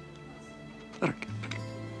 Let her get better.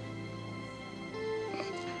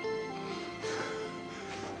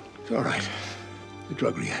 It's all right. The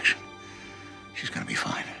drug reaction. She's gonna be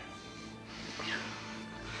fine.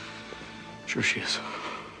 Sure she is.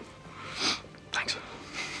 Thanks.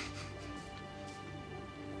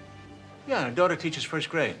 Yeah, her daughter teaches first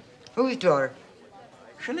grade. Whose daughter?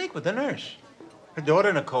 Shaniqua, the nurse. Her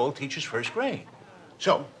daughter, Nicole, teaches first grade.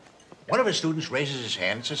 So, one of her students raises his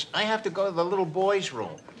hand and says, I have to go to the little boy's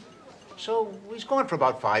room. So he's gone for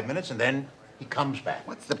about 5 minutes, and then he comes back.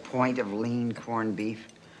 What's the point of lean corned beef?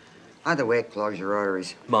 Either way, it clogs your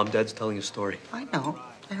arteries. Mom, Dad's telling a story. I know.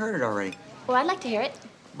 I heard it already. Well, I'd like to hear it.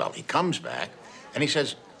 Well, he comes back, and he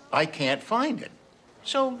says, I can't find it.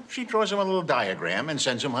 So she draws him a little diagram and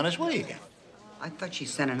sends him on his way again. I thought she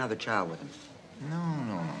sent another child with him.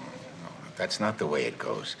 No. That's not the way it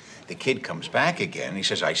goes. The kid comes back again. He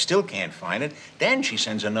says, I still can't find it. Then she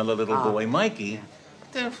sends another little boy, Mikey,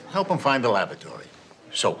 to help him find the laboratory.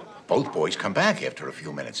 So both boys come back after a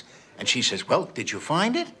few minutes. And she says, well, did you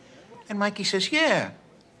find it? And Mikey says, yeah.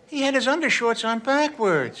 He had his undershorts on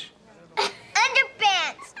backwards.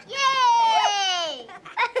 Underpants! Yay!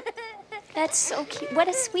 That's so cute. What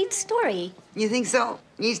a sweet story. You think so?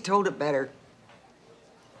 He's told it better.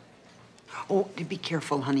 Oh, be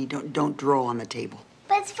careful, honey. Don't draw on the table.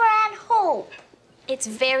 But it's for Aunt Hope. It's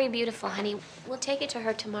very beautiful, honey. We'll take it to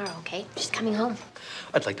her tomorrow, okay? She's coming home.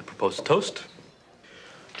 I'd like to propose a toast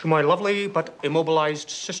to my lovely but immobilized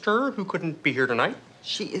sister who couldn't be here tonight.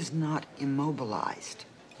 She is not immobilized.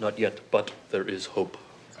 Not yet, but there is hope.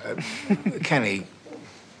 Kenny,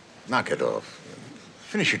 knock it off.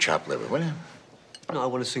 Finish your chopped liver, will you? No, I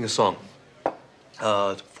want to sing a song.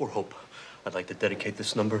 For Hope. I'd like to dedicate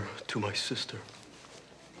this number to my sister.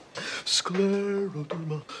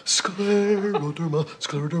 Scleroderma, scleroderma,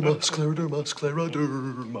 scleroderma, scleroderma,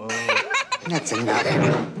 scleroderma. That's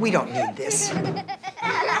enough. We don't need this.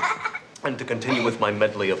 And to continue with my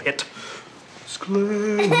medley of hit.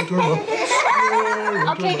 Scleroderma,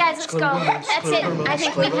 Okay, guys, let's go. That's it. I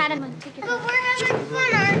think we've had him. Take your But we're having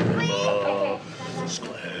fun, aren't we?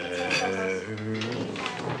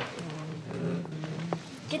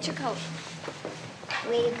 Get your coat.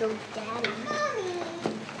 Way to go, Daddy. Mommy.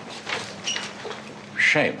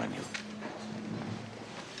 Shame on you.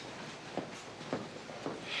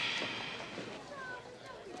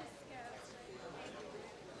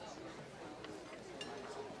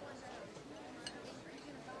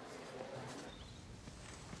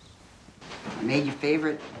 I made your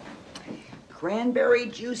favorite cranberry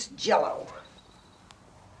juice Jell-O.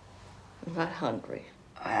 I'm not hungry.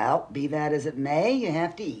 Well, be that as it may, you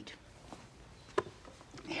have to eat.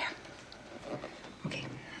 Yeah. Okay.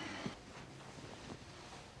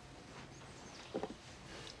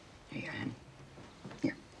 Here you go, honey.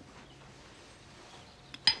 Here.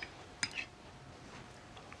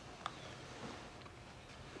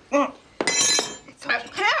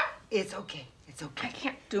 It's okay. It's okay. I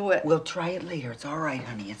can't do it. We'll try it later. It's all right,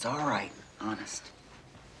 honey. It's all right. Honest.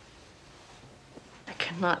 I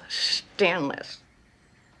cannot stand this.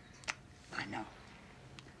 I know.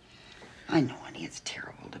 I know, honey. It's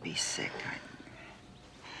terrible to be sick.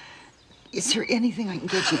 Is there anything I can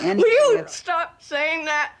get you? Will you stop saying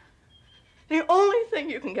that? The only thing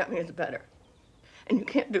you can get me is better. And you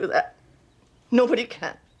can't do that. Nobody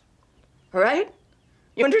can. All right?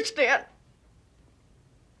 You understand?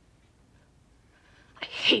 I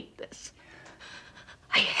hate this.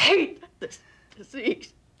 I hate this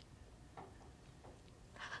disease.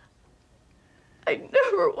 I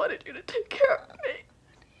never wanted you to take care of me.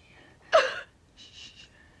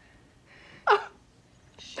 I'm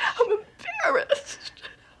embarrassed.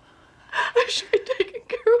 I should be taking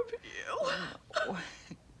care of you.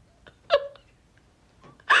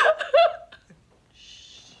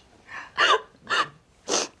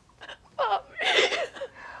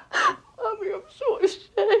 Mommy, I'm so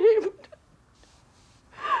ashamed.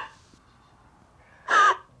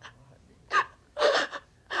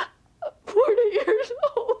 I'm 40 years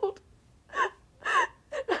old. I'm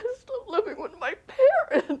still living with my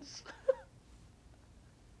parents.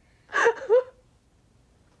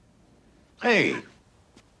 Hey,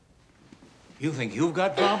 you think you've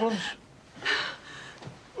got problems?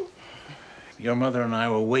 Your mother and I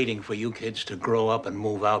were waiting for you kids to grow up and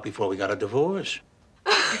move out before we got a divorce.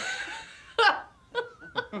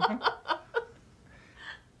 Come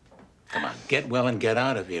on, get well and get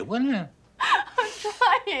out of here, will you? I'm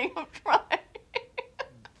trying.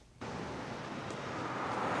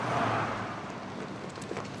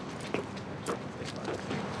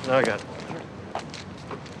 No, I got it.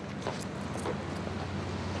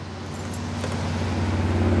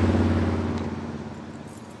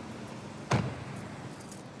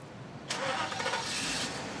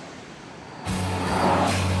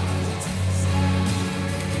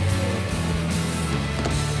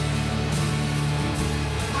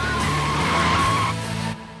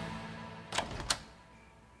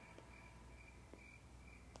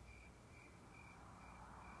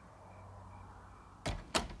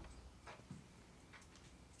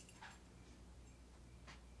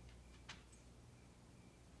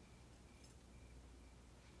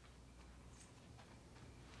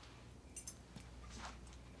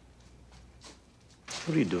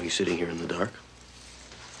 What are you doing sitting here in the dark?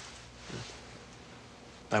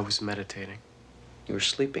 I was meditating. You were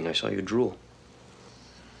sleeping. I saw you drool.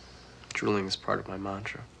 Drooling is part of my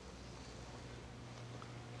mantra.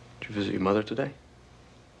 Did you visit your mother today?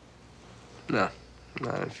 No, I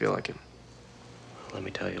didn't feel like it. Let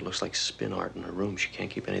me tell you, it looks like spin art in her room. She can't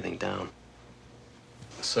keep anything down.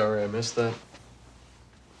 Sorry, I missed that.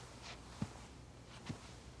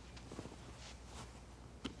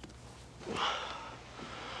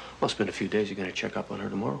 Well, it's been a few days. You're gonna check up on her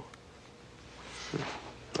tomorrow.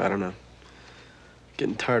 I don't know.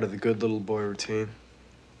 Getting tired of the good little boy routine.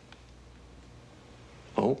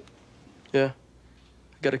 Oh? Yeah.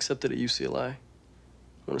 I got accepted at UCLA. I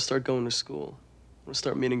want to start going to school. I want to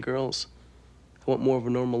start meeting girls. I want more of a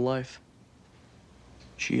normal life.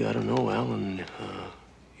 Gee, I don't know, Alan.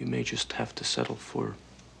 You may just have to settle for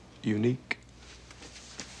unique.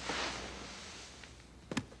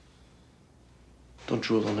 Don't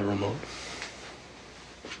drool on the remote.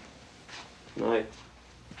 Night.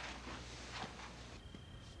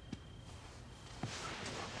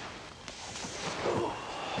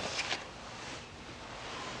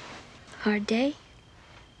 Hard day?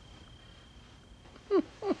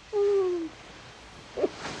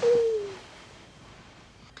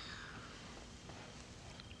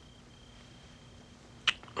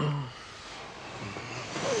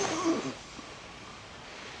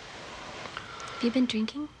 Have you been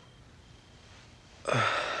drinking?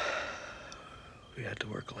 We had to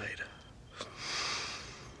work late.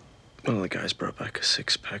 One of the guys brought back a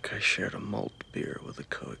six-pack. I shared a malt beer with a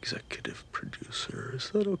co-executive producer. Is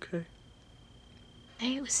that okay?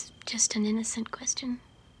 Hey, it was just an innocent question.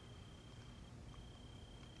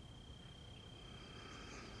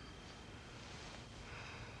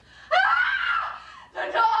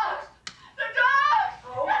 The dogs! The dogs!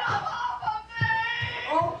 Get them off of me!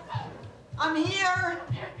 Oh, I'm here.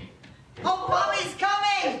 Oh, Mommy's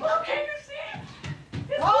coming. Oh, can you see?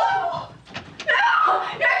 It's Oh. No!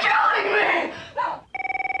 You're killing me!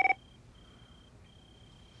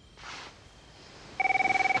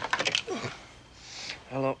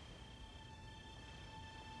 Hello.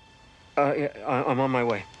 Yeah, I'm on my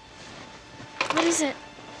way. What is it?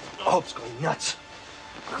 Hope's going nuts.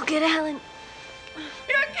 Go get Alan.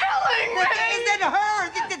 You're killing me! It isn't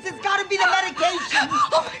her. It's got to be the medication.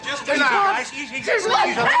 Just relax, guys. He's a little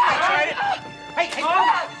excited. Hey,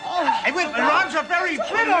 hey, wait, the lungs are very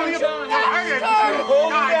brittle. You're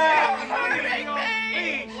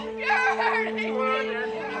hurting me.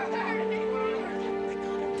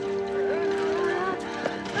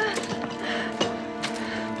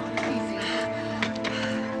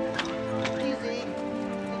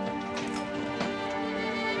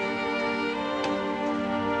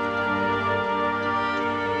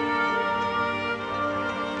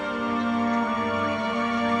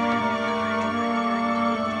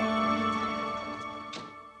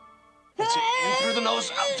 Through the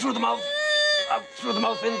nose, out through the mouth. Out through the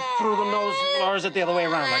mouth, in through the nose. Or is it the other way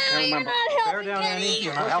around? I can't remember. Bear down, Annie.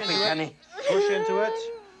 You're not helping, Penny. Push into it.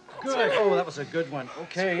 Good. Oh, that was a good one.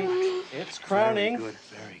 Okay. It's crowning. Very good,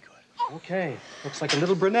 very good. Okay. Looks like a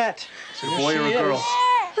little brunette. Is it a boy or a girl?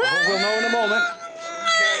 Well, we'll know in a moment.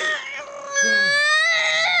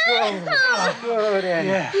 Oh, good, Annie.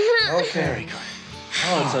 Yeah. Okay. Very good.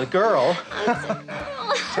 Oh, it's a girl.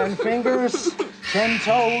 10 fingers, 10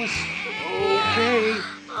 toes. Okay.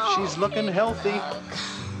 She's looking healthy.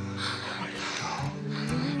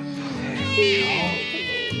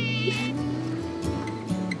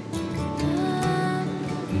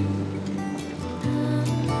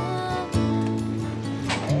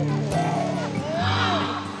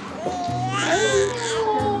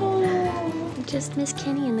 Just Miss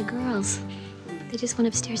Kenny and the girls. They just went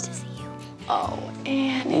upstairs to see you. Oh,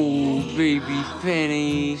 Annie. Oh, baby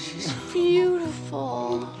Penny. She's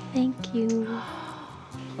Beautiful. Thank you.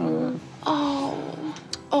 Oh.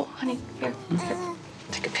 Oh, honey, here.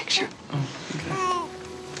 Take a picture.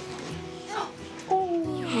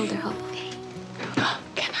 You hold her, Hope, okay?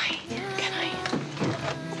 Can I? Can I?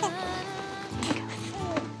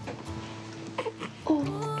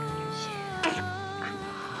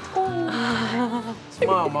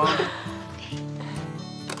 Smile, Mom.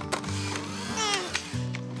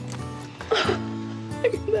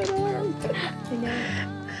 That arm. I know.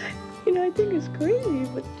 You know, I think it's crazy,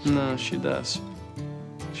 but... No, she does.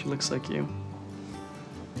 She looks like you.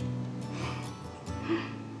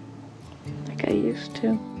 Like I used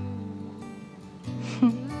to.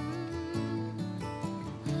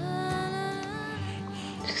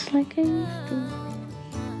 Just like I used to.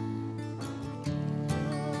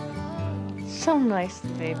 So nice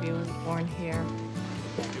the baby was born here.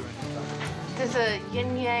 There's a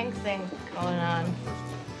yin-yang thing going on.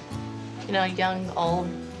 You know, young, old,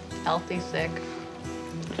 healthy, sick.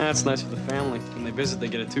 That's nice for the family. When they visit, they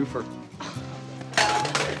get a twofer.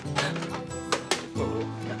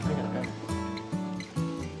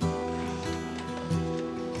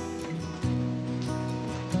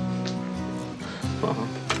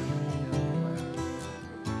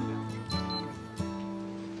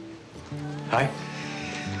 Hi.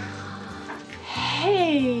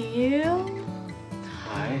 Hey, you.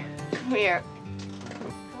 Hi.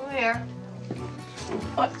 here.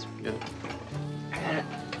 That's good.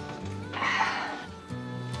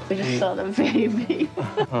 We just saw the baby.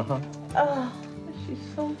 Oh, she's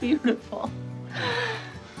so beautiful.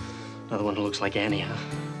 Another one who looks like Annie, huh?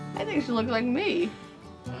 I think she looks like me.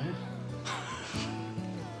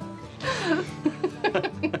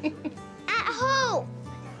 At home.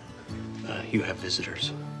 You have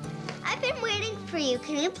visitors. I've been waiting for you.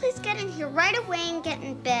 Can you please get in here right away and get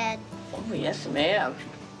in bed? Oh, yes, ma'am.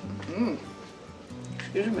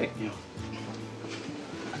 Excuse me. Yeah.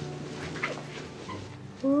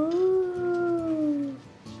 Ooh.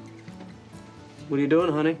 What are you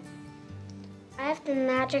doing, honey? I have the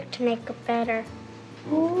magic to make it better.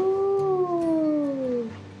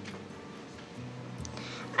 Ooh.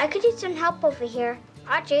 I could use some help over here.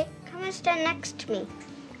 Audrey, come and stand next to me.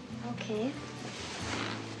 Okay.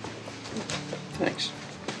 Thanks.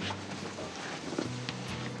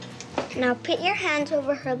 Now put your hands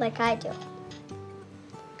over her like I do.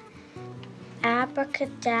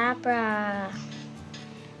 Abracadabra.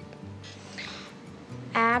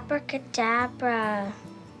 Abracadabra.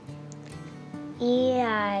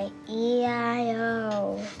 E-I-E-I-O.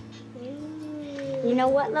 You know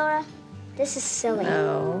what, Laura? This is silly.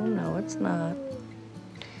 No, it's not.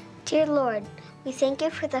 Dear Lord, we thank you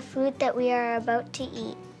for the food that we are about to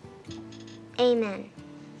eat. Amen.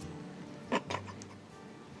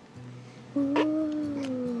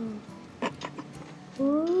 Ooh.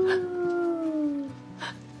 Ooh.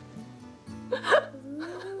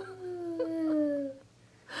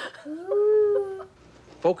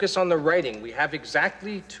 Focus on the writing. We have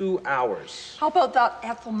exactly 2 hours. How about that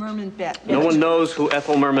Ethel Merman bet? No one knows who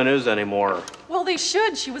Ethel Merman is anymore. Well, they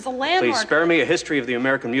should. She was a landmark. Please spare me a history of the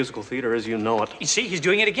American musical theater as you know it. You see, he's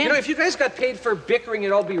doing it again. You know, if you guys got paid for bickering,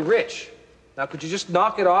 you'd all be rich. Now, could you just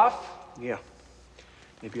knock it off? Yeah.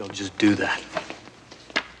 Maybe I'll just do that.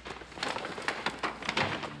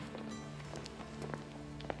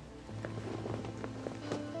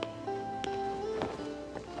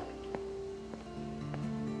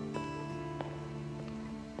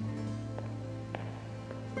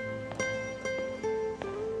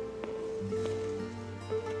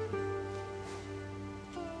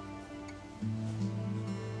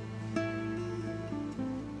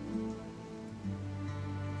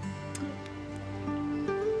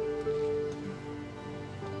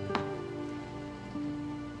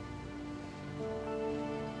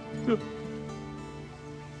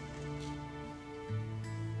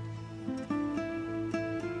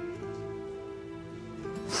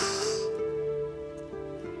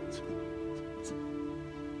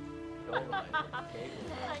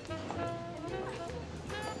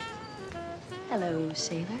 Hello,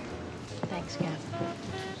 sailor. Thanks, Gav.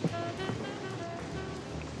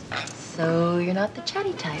 So you're not the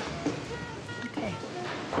chatty type. Okay.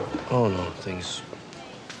 Oh, no, things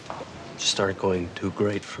just aren't going too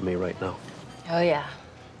great for me right now. Oh, yeah.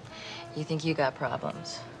 You think you got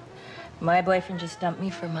problems. My boyfriend just dumped me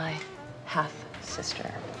for my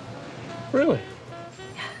half-sister. Really?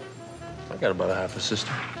 Yeah. I got about a half a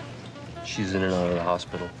sister. She's in and out of the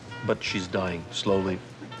hospital, but she's dying slowly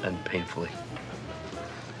and painfully.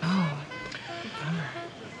 Oh,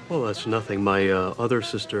 Well, that's nothing. My other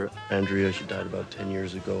sister, Andrea, she died about 10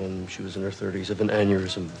 years ago, and she was in her 30s of an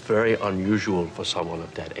aneurysm. Very unusual for someone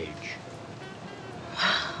of that age.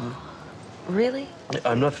 really?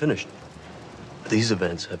 I'm not finished. These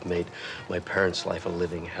events have made my parents' life a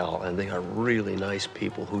living hell, and they are really nice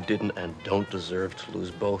people who didn't and don't deserve to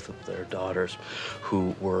lose both of their daughters,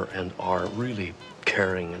 who were and are really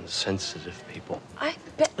caring and sensitive people. I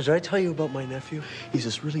bet. Did I tell you about my nephew? He's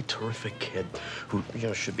this really terrific kid who,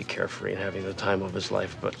 should be carefree and having the time of his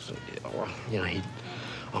life, but, he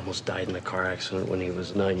almost died in a car accident when he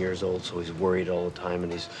was 9 years old, so he's worried all the time,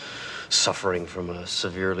 and he's suffering from a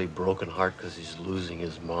severely broken heart because he's losing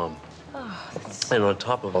his mom. Oh, And on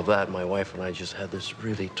top of all that, my wife and I just had this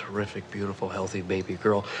really terrific, beautiful, healthy baby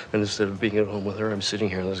girl. And instead of being at home with her, I'm sitting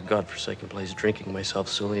here in this godforsaken place, drinking myself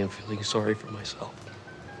silly and feeling sorry for myself.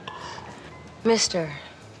 Mister,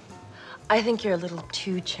 I think you're a little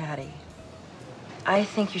too chatty. I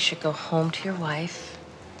think you should go home to your wife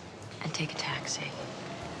and take a taxi.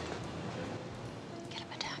 Get him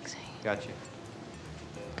a taxi. Gotcha.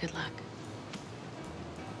 Good luck.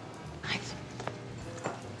 Thanks.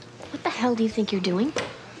 What the hell do you think you're doing?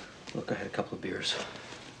 Look, I had a couple of beers.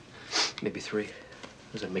 Maybe 3.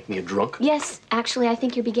 Does that make me a drunk? Yes, actually, I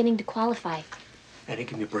think you're beginning to qualify. Annie,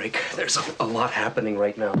 give me a break. There's a lot happening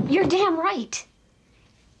right now. You're damn right.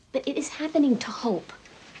 But it is happening to Hope.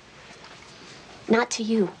 Not to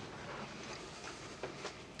you.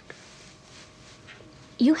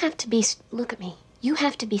 You have to be... Look at me. You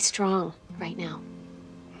have to be strong right now.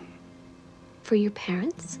 For your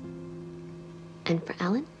parents, and for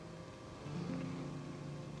Ellen,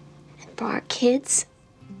 and for our kids.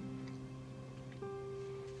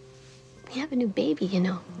 We have a new baby, you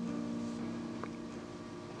know.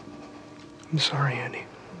 I'm sorry, Annie.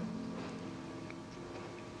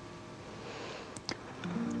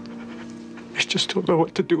 I just don't know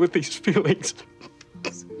what to do with these feelings.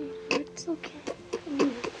 It's okay.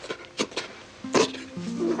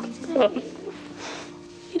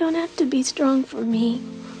 You don't have to be strong for me.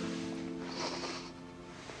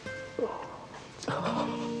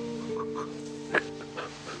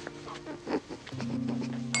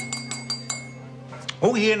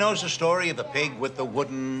 Who here knows the story of the pig with the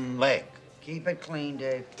wooden leg? Keep it clean,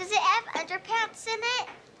 Dave. Does it have underpants in it?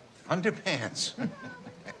 Underpants?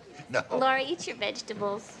 No. Laura, eat your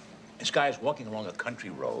vegetables. This guy's walking along a country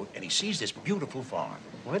road, and he sees this beautiful farm.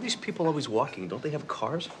 Why are these people always walking? Don't they have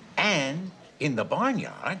cars? And in the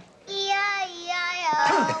barnyard...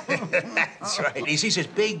 E-I-E-I-O. That's right. He sees this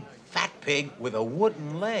big, fat pig with a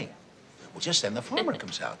wooden leg. Well, just then the farmer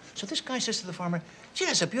comes out. So this guy says to the farmer, gee,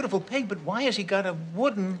 that's a beautiful pig, but why has he got a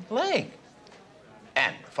wooden leg?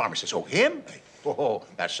 And the farmer says, oh, him? Oh,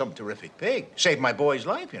 that's some terrific pig. Saved my boy's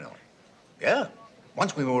life, you know. Yeah.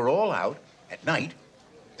 Once we were all out at night,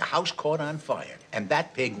 the house caught on fire, and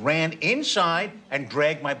that pig ran inside and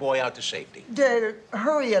dragged my boy out to safety. Dave,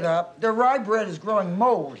 hurry it up. The rye bread is growing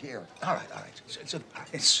mold here. All right.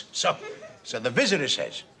 So the visitor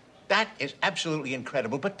says, that is absolutely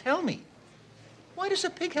incredible, but tell me, why does a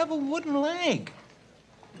pig have a wooden leg?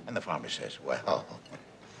 And the farmer says, well,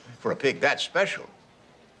 for a pig that special,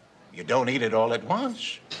 you don't eat it all at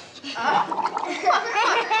once.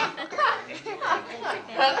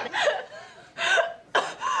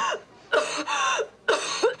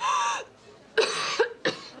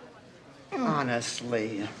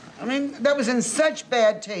 Honestly. I mean, that was in such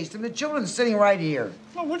bad taste, and the children sitting right here.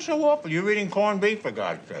 Well, what's so awful? You're eating corned beef, for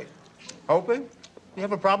God's sake. Opie, you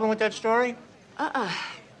have a problem with that story? Tell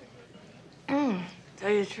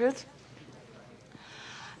you the truth,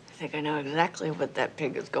 I think I know exactly what that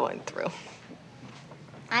pig is going through.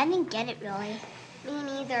 I didn't get it, really. Me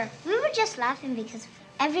neither. We were just laughing because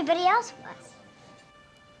everybody else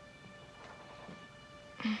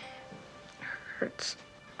was. Hurts.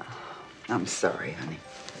 I'm sorry, honey.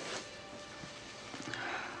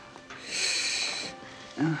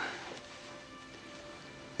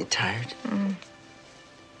 You tired? You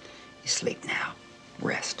sleep now.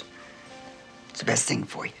 Rest. It's the best thing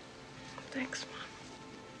for you. Thanks, Mom.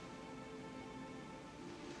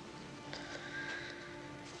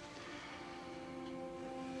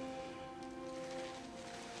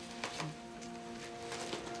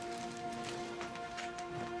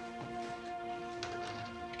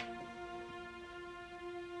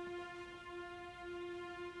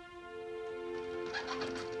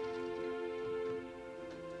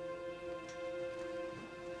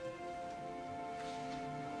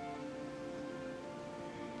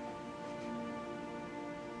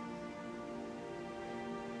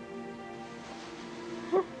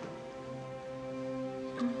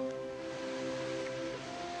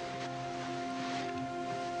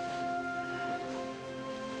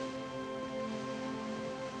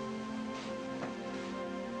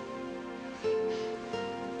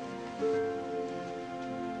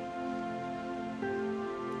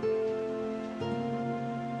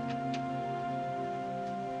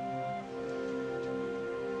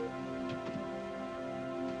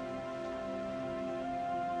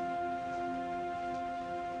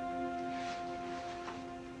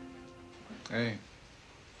 Hey,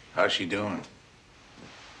 how's she doing?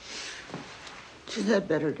 She's had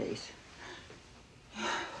better days.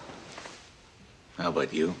 How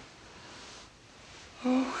about you?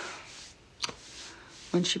 Oh.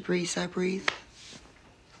 When she breathes, I breathe.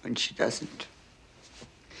 When she doesn't,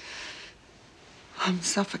 I'm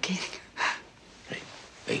suffocating.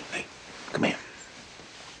 Hey, come here.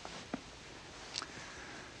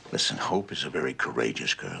 Listen, Hope is a very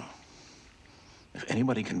courageous girl. If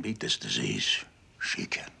anybody can beat this disease, she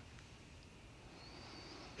can.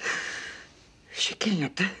 She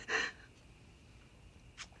can't.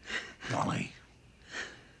 Molly,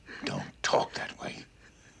 don't talk that way.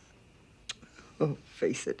 Oh,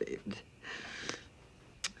 face it, David.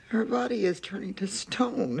 Her body is turning to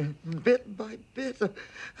stone, bit by bit,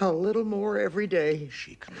 a little more every day.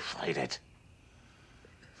 She can fight it.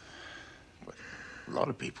 But a lot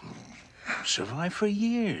of people survive for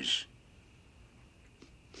years.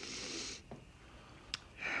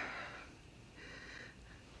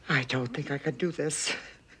 I don't think I could do this.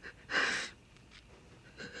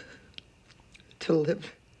 to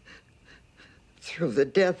live through the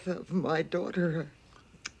death of my daughter.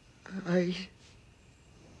 I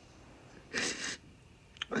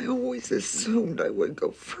always assumed I would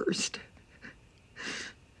go first.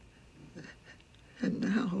 And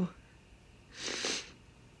now,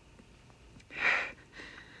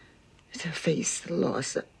 to face the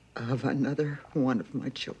loss of another one of my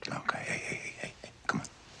children. Okay, hey, come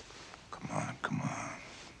on.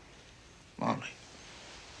 Molly.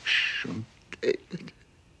 Shh. David.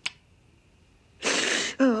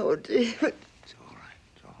 Oh, David. It's all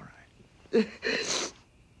right.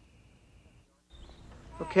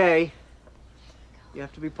 Okay. You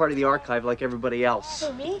have to be part of the archive like everybody else.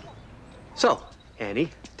 Who, me? So,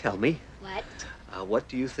 Annie, tell me. What? What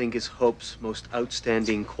do you think is Hope's most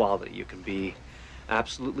outstanding quality? You can be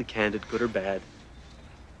absolutely candid, good or bad.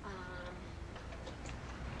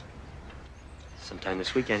 Sometime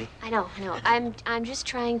this week, Annie. I know. I'm just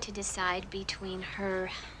trying to decide between her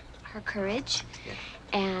courage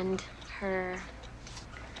and her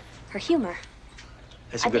humor.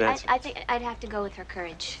 That's a good answer. I think I'd have to go with her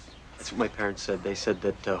courage. That's what my parents said. They said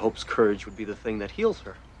that Hope's courage would be the thing that heals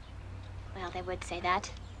her. Well, they would say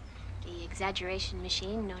that. The exaggeration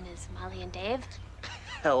machine known as Molly and Dave.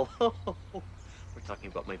 Hello. We're talking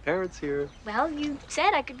about my parents here. Well, you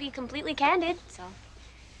said I could be completely candid, so.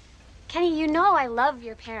 Kenny, you know I love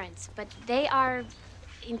your parents, but they are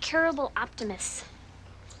incurable optimists.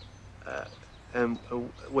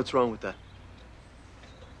 What's wrong with that?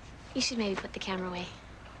 You should maybe put the camera away.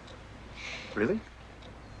 Really?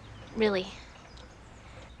 Really.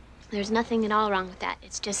 There's nothing at all wrong with that.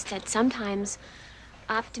 It's just that sometimes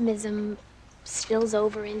optimism spills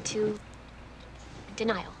over into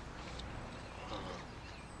denial.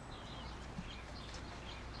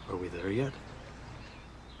 Are we there yet?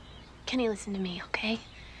 Kenny, listen to me, okay?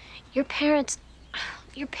 Your parents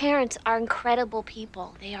are incredible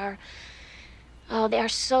people. They are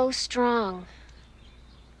so strong.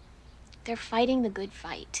 They're fighting the good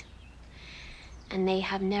fight. And they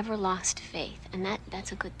have never lost faith, and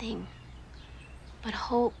that's a good thing. But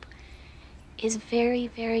Hope is very,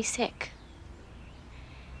 very sick.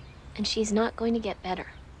 And she's not going to get better.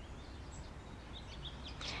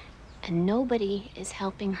 And nobody is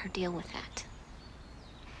helping her deal with that.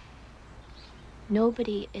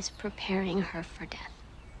 Nobody is preparing her for death.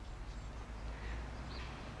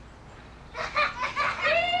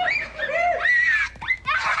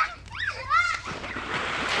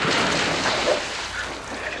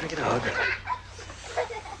 Can I get a hug?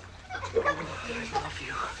 I love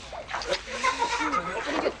you.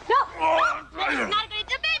 No! This is not a good idea.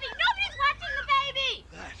 The baby! Nobody's watching the baby!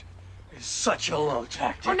 It's such a low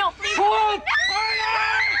tactic. Oh, no, please. Hope!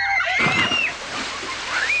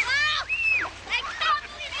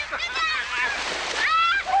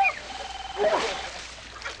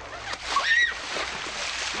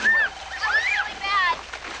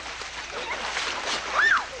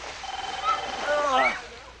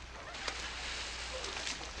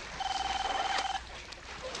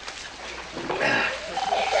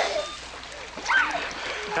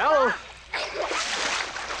 Hello.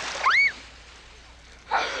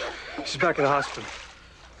 She's back in the hospital.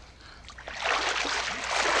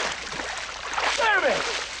 Damn it!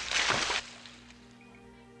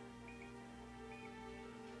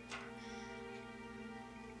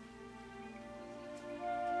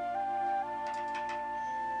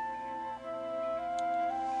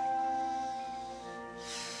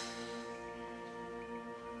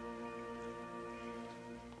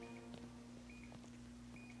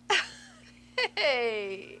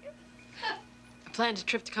 Hey! I planned a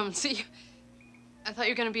trip to come and see you. I thought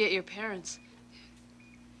you were going to be at your parents'.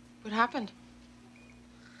 What happened?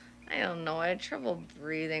 I don't know. I had trouble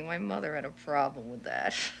breathing. My mother had a problem with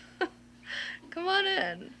that. Come on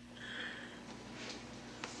in.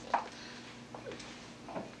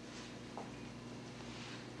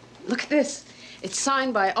 Look at this. It's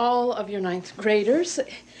signed by all of your 9th graders.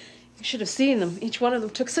 You should have seen them. Each one of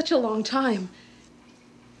them took such a long time.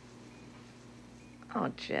 Oh,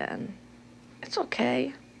 Jen. It's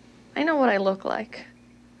okay. I know what I look like.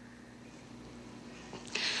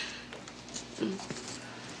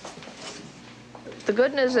 The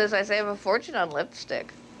good news is I save a fortune on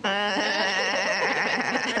lipstick.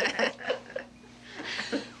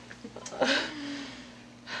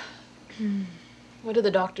 What did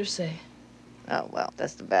the doctors say? Oh, well,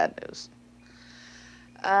 that's the bad news.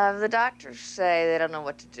 The doctors say they don't know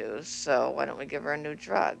what to do, so why don't we give her a new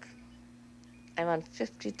drug? I'm on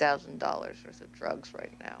 $50,000 worth of drugs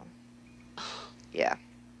right now. Yeah.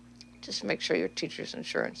 Just make sure your teacher's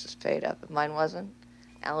insurance is paid up. If mine wasn't,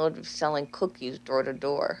 Alan would be selling cookies door to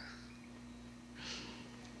door.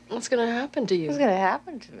 What's going to happen to you? What's going to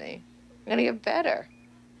happen to me? I'm going to get better.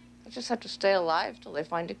 I just have to stay alive till they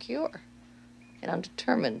find a cure. And I'm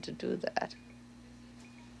determined to do that.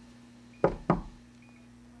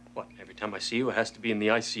 What, every time I see you, it has to be in the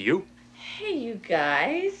ICU? Hey, you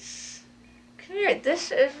guys. Come here.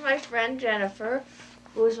 This is my friend Jennifer,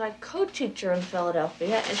 who was my co-teacher in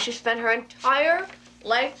Philadelphia, and she spent her entire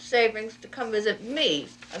life savings to come visit me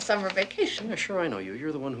on summer vacation. Yeah, sure, I know you.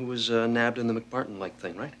 You're the one who was nabbed in the McMartin-like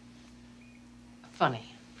thing, right? Funny.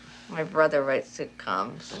 My brother writes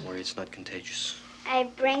sitcoms. Don't worry, it's not contagious. I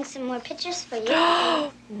bring some more pictures for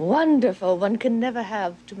you. Wonderful. One can never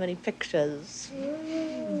have too many pictures.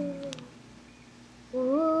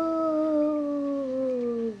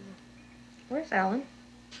 Ooh. Where's Alan?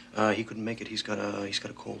 He couldn't make it. He's got a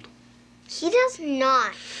cold. He does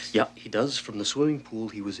not. Yeah, he does. From the swimming pool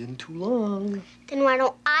he was in too long. Then why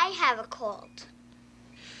don't I have a cold?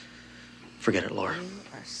 Forget it, Laura. You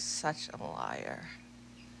are such a liar.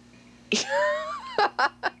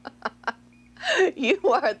 You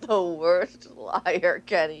are the worst liar,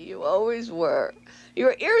 Kenny. You always were.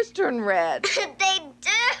 Your ears turn red. They do.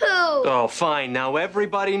 Oh, fine. Now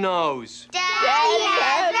everybody knows. Daddy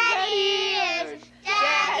has red ears.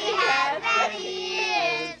 Daddy has red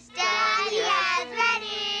ears. Daddy has red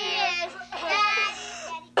ears.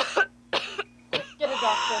 Get a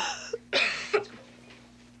doctor.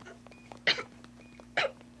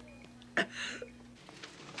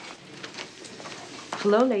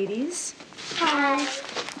 Hello, ladies. Hi.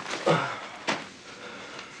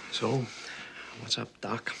 So, what's up,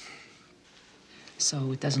 Doc?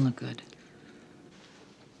 So it doesn't look good.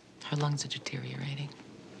 Her lungs are deteriorating.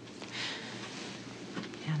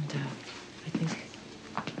 And I think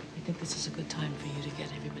this is a good time for you to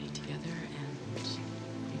get everybody together, and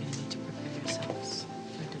you're gonna need to prepare yourselves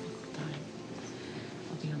for a difficult time.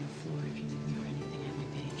 I'll be on the floor if you need me for anything at my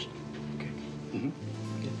page. Okay. Mm-hmm.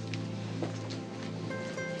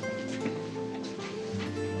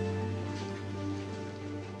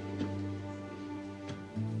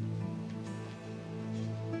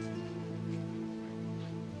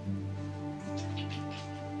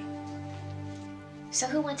 So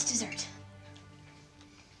who wants dessert?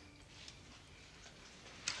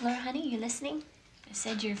 Laura, honey, you listening? I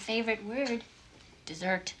said your favorite word,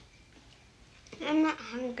 dessert. I'm not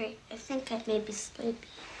hungry. I think I may be sleepy.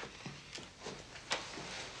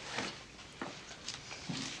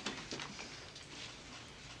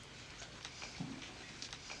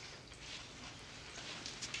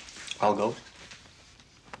 I'll go.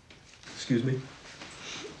 Excuse me?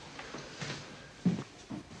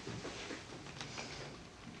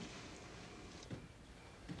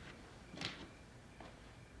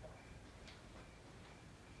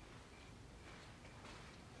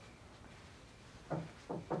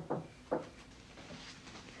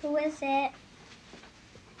 Who is it?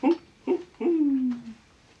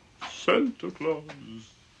 Santa Claus.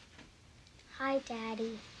 Hi,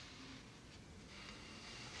 Daddy.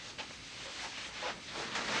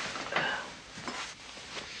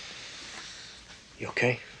 You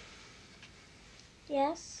okay?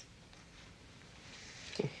 Yes?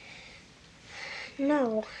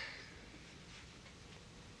 No.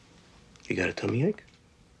 You got a tummy ache?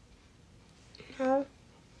 No.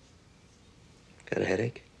 Got a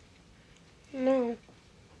headache? No.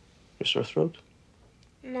 A sore throat?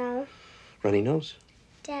 No. Runny nose?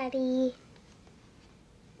 Daddy.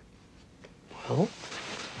 Well?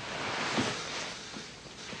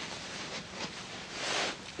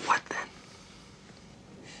 What then?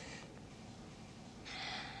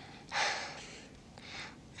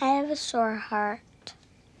 I have a sore heart.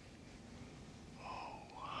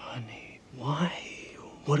 Honey, why?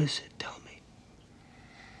 What is it? Tell me.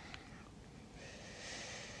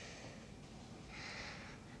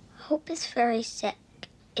 Hope is very sick,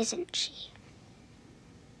 isn't she?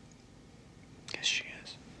 Yes, she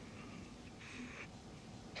is.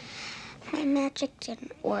 My magic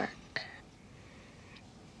didn't work.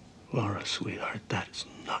 Laura, sweetheart, that is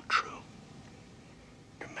not true.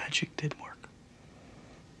 Your magic did work.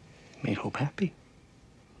 It made Hope happy.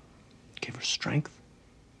 Gave her strength.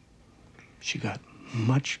 She got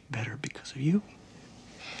much better because of you.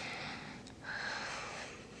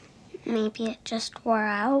 Maybe it just wore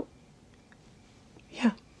out.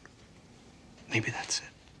 Yeah. Maybe that's it.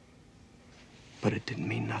 But it didn't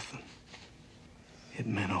mean nothing. It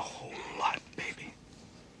meant a whole lot, baby.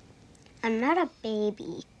 I'm not a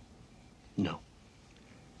baby. No.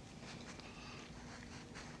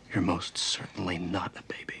 You're most certainly not a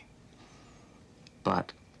baby.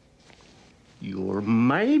 But you're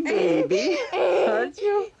my baby, aren't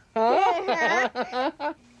you? Bye.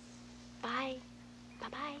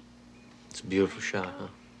 Bye-bye. It's a beautiful shot, huh?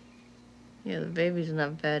 Yeah, the baby's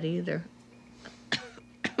not bad either.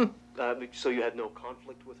 So you had no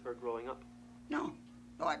conflict with her growing up? No.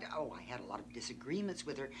 I had a lot of disagreements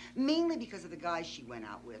with her, mainly because of the guys she went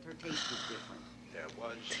out with. Her taste was different. There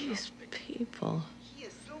was These people,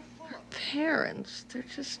 her parents, they're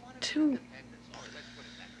just too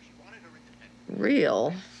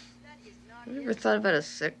real. Have you ever thought about a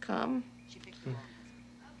sitcom?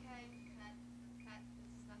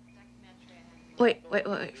 Wait,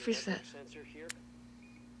 freeze that.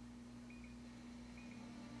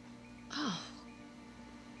 Oh.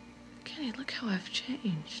 Kenny, look how I've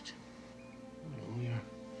changed. Oh, your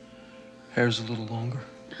hair's a little longer.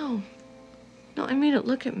 No, I mean it.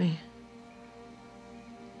 Look at me.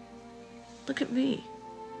 Look at me.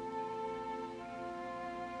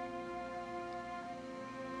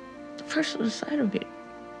 The person inside of me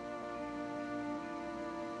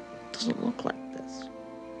doesn't look like this.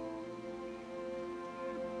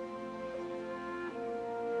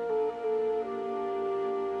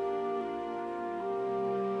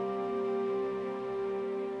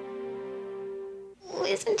 Oh,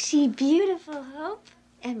 isn't she beautiful, Hope?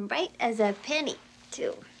 And bright as a penny,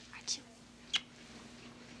 too, aren't you?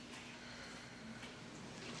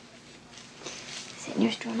 Is it in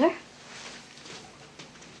your stroller?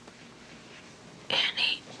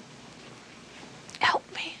 Annie, help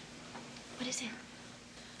me. What is it?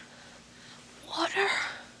 Water.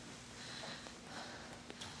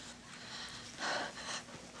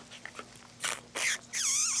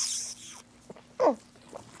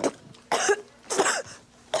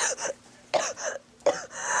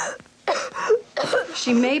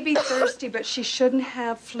 She may be thirsty, but she shouldn't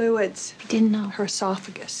have fluids. I didn't know. Her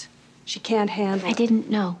esophagus. She can't handle I it. didn't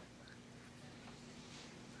know.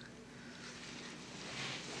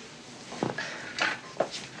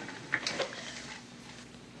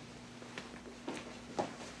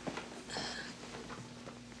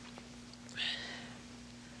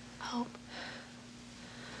 Hope.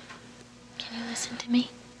 Can you listen to me?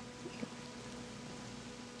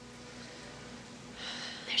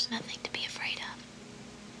 There's nothing to be afraid of.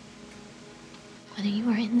 Whether you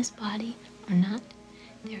are in this body or not,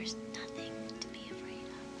 there is nothing to be afraid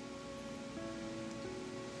of.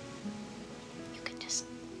 You can just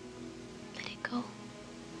let it go.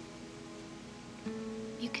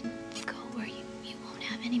 You can go where you won't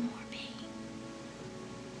have any more pain.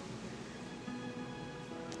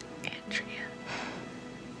 Andrea.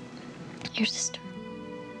 Your sister.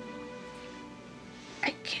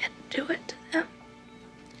 I can't do it to them.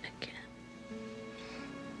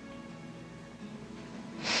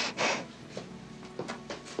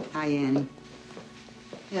 Hi, Annie.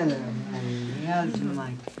 Hello, honey. How's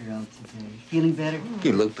my girl today? Feeling better?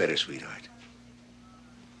 You look better, sweetheart.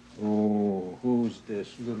 Oh, who's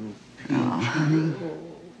this little Oh, honey.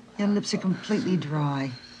 Your lips are completely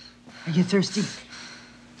dry. Are you thirsty?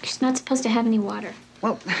 She's not supposed to have any water.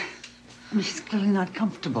 Well, I mean, she's clearly not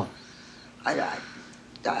comfortable.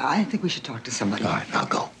 I think we should talk to somebody. All right, I'll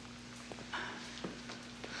go.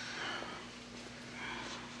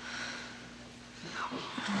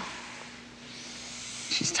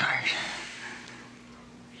 She's tired.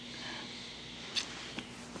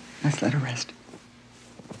 Let's let her rest.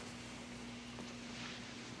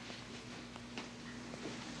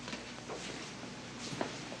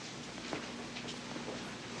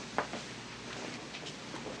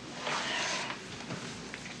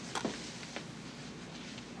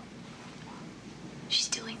 She's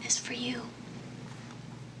doing this for you.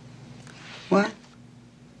 What?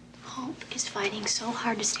 Hope is fighting so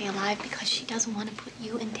hard to stay alive because she doesn't want to put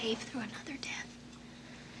you and Dave through another death.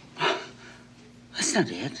 That's not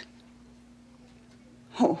it.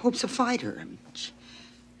 Hope's a fighter. I mean,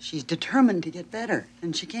 she's determined to get better,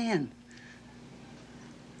 and she can.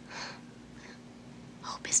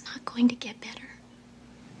 Hope is not going to get better.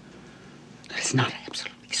 It's not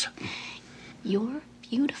absolutely certain. Your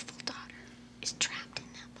beautiful daughter is trapped in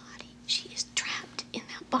that body. She is trapped in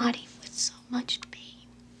that body with so much pain.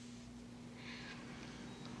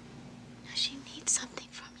 Now, she needs something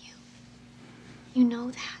from you. You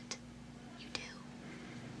know that. You do.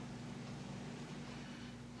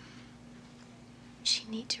 She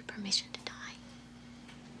needs your permission to die.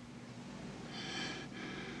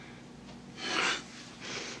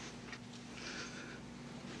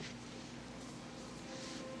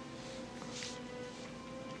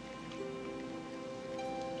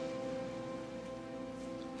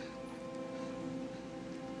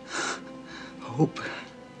 Hope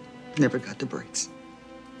never got the breaks.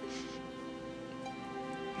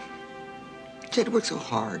 Jed worked so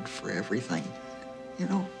hard for everything, you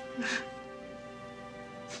know?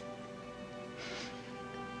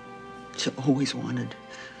 She always wanted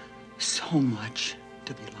so much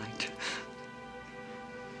to be liked.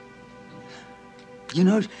 You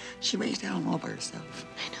know, she raised Alan all by herself.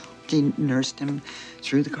 I know. She nursed him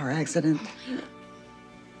through the car accident. I know.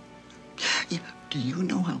 Yeah, do you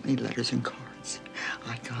know how many letters and cards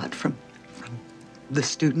I got from the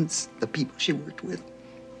students, the people she worked with?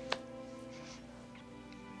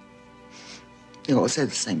 They all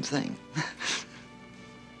said the same thing.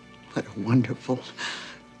 What a wonderful,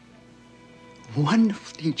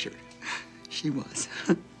 wonderful teacher she was.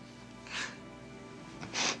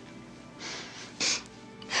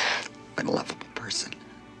 What a lovable person.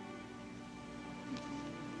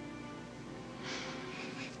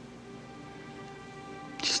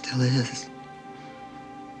 She still is.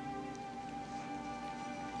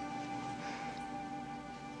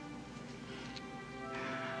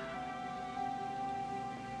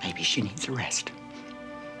 Maybe she needs a rest.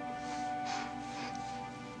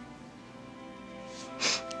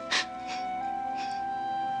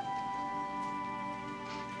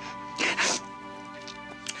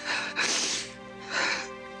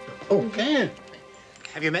 Oh, Ken.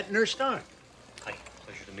 Have you met Nurse Stark? Hi,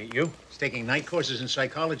 pleasure to meet you. He's taking night courses in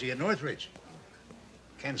psychology at Northridge.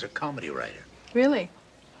 Ken's a comedy writer. Really?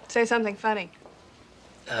 Say something funny.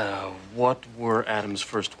 What were Adam's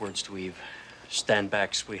first words to Eve? Stand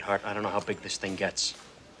back, sweetheart. I don't know how big this thing gets.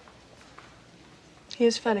 He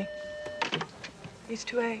is funny. He's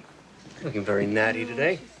 2A. Looking very natty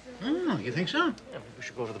today. Oh, you think so? Yeah, maybe we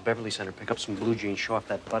should go to the Beverly Center, pick up some blue jeans, show off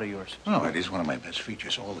that butt of yours. Oh, it is one of my best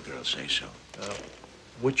features. All the girls say so.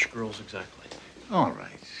 Which girls exactly? All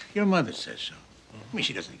right. Your mother says so. I mean,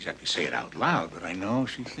 she doesn't exactly say it out loud, but I know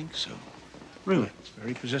she thinks so. Really?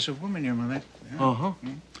 Very possessive woman, your mother. Yeah. Uh-huh.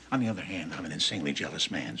 On the other hand, I'm an insanely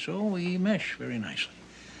jealous man, so we mesh very nicely.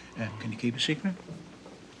 Can you keep a secret?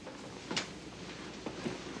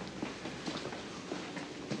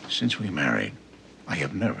 Since we married, I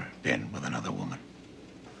have never been with another woman.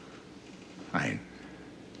 I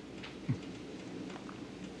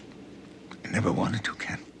never wanted to,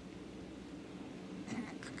 Ken.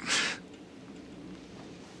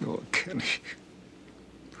 Oh, Kenny.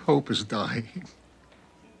 Hope is dying.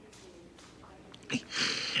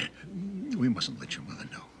 We mustn't let your mother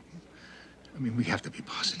know. I mean, we have to be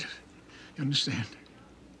positive. You understand?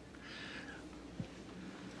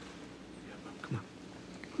 Come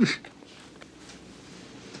on.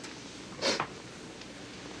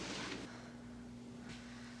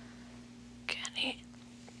 Kenny.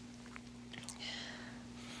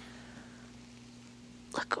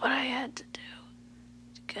 Look what I had to do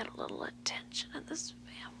to get a little attention in this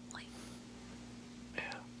family. Yeah.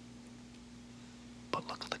 But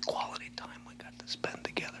look at the quality time we got to spend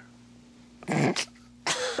together.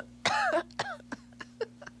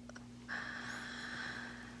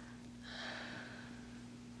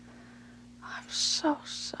 I'm so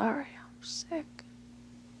sorry I'm sick.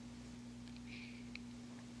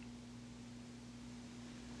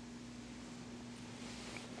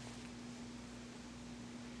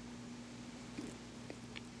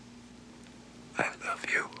 I love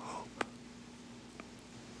you, Hope.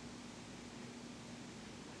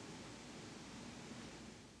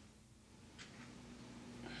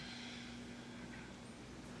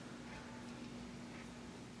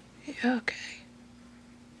 You okay?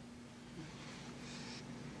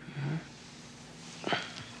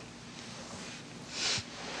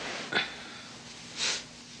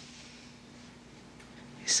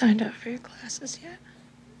 You signed up for your classes yet?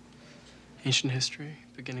 Ancient history,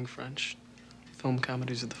 beginning French, film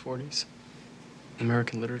comedies of the 40s,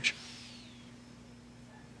 American literature.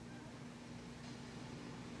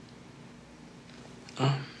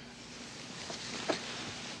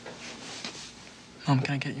 Mom,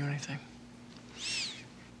 can I get you anything?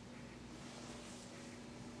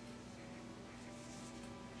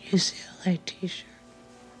 UCLA t-shirt.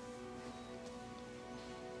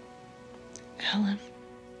 Ellen,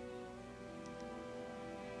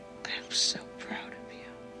 I'm so proud of you.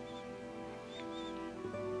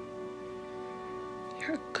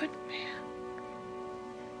 You're a good man.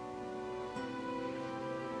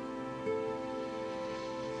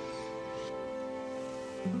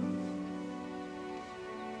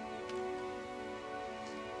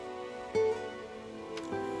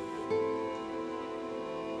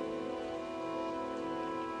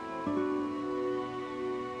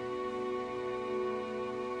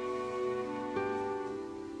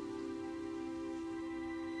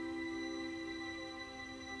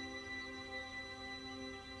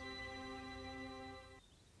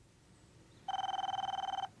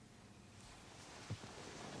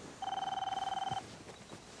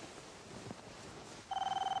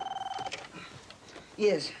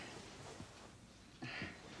 Yes.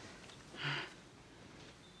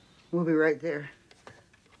 We'll be right there.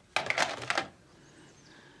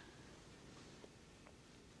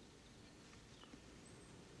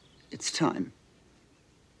 It's time.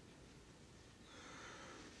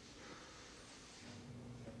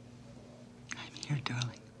 I'm here, darling.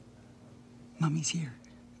 Mommy's here.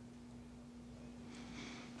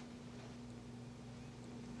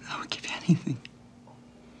 I would give anything.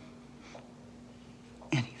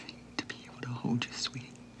 Anything to be able to hold you,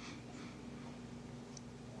 sweetie.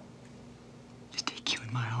 To take you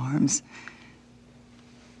in my arms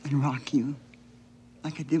and rock you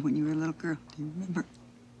like I did when you were a little girl. Do you remember?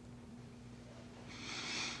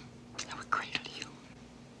 I would cradle you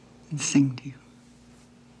and sing to you.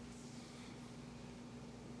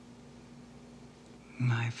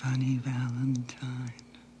 My funny Valentine.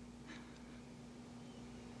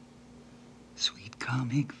 Sweet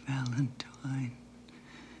comic Valentine.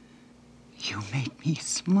 You make me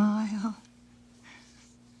smile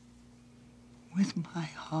with my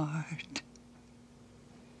heart.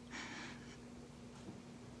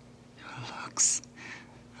 Your looks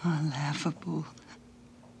are laughable.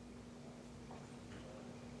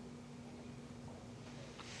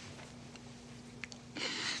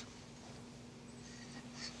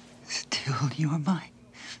 Still, you're my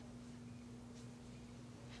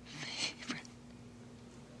favorite.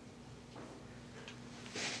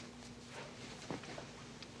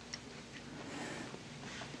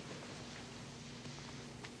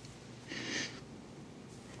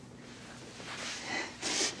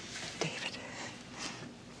 David,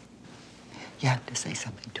 you have to say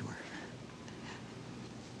something to her.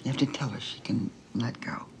 You have to tell her she can let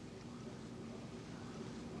go.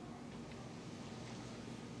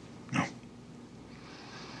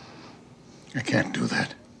 I can't do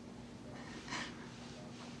that.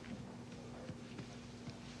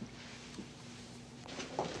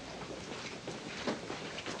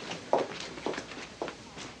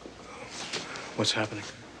 What's happening?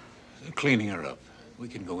 They're cleaning her up. We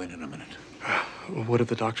can go in a minute. What did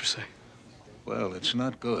the doctor say? Well, it's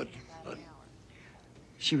not good, but...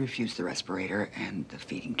 She refused the respirator and the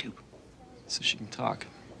feeding tube. So she can talk?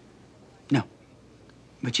 No,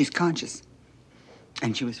 but she's conscious.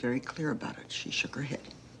 And she was very clear about it. She shook her head.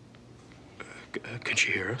 Can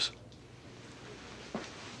she hear us?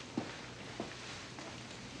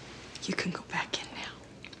 You can go back in now.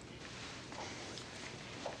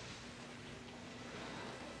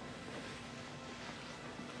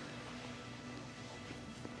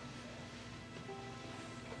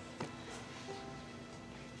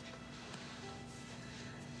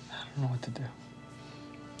 I don't know what to do.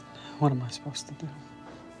 What am I supposed to do?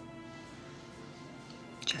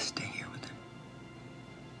 Just stay here with her.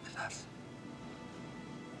 With us.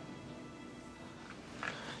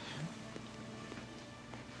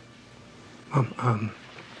 Mom,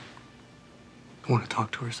 I want to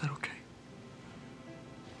talk to her. Is that okay?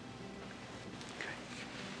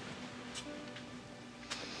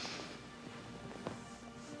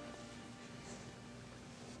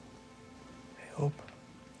 Hey, Hope.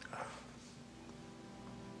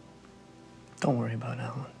 Don't worry about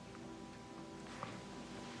Alan.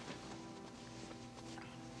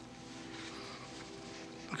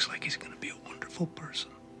 Looks like he's gonna be a wonderful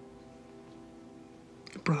person.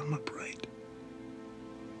 You brought him up right.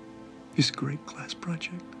 He's a great class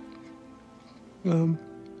project.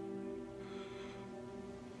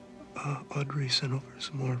 Audrey sent over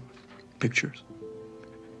some more pictures.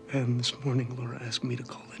 And this morning, Laura asked me to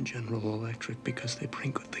call in General Electric because they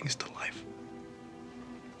bring good things to life.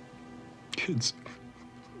 Kids.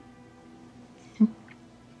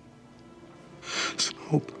 Some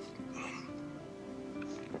hope.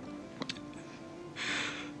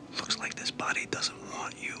 Looks like this body doesn't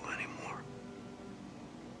want you anymore.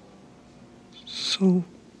 So,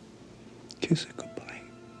 kiss it goodbye.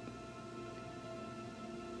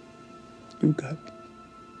 You've got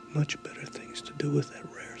much better things to do with that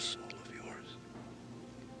rare soul of yours.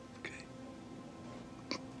 Okay?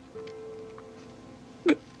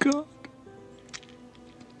 God,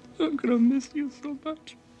 I'm gonna miss you so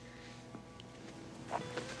much.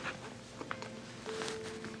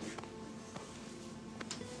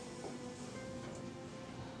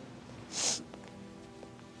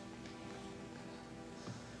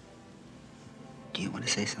 Do you want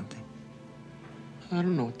to say something? I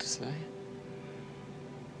don't know what to say.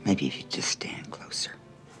 Maybe if you just stand closer.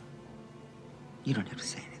 You don't have to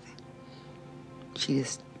say anything. She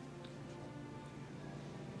just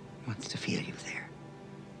wants to feel you there.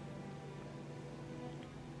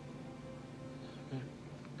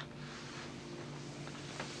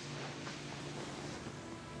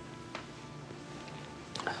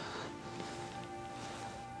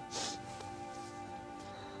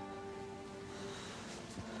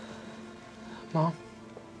 Mom?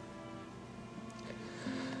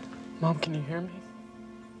 Mom, can you hear me?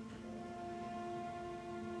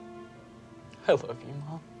 I love you,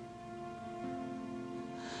 Mom.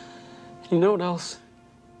 You know what else?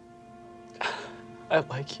 I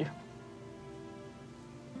like you.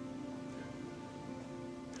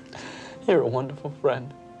 You're a wonderful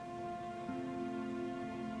friend.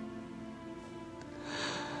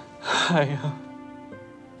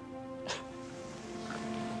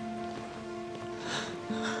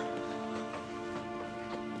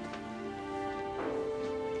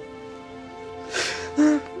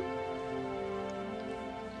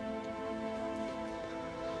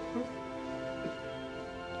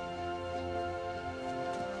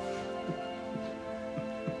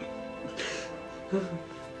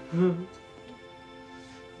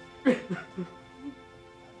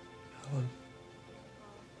 Helen.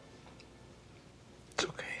 It's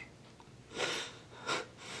okay.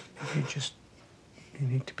 You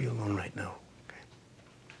need to be alone right now,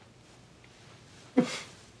 okay?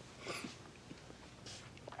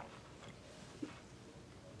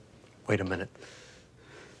 Wait a minute.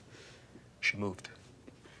 She moved.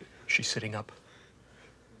 She's sitting up.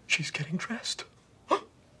 She's getting dressed.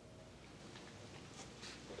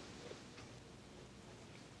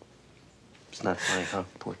 It's not funny, huh?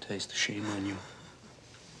 Poor taste. Shame on you.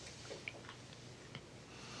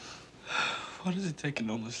 Why does it take an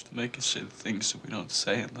illness to make us say the things that we don't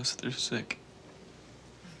say unless they're sick?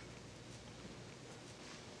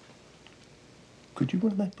 Could you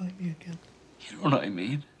run that by me again? You know what I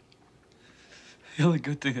mean? The only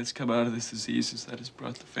good thing that's come out of this disease is that it's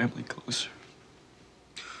brought the family closer.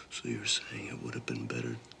 So you're saying it would have been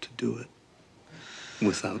better to do it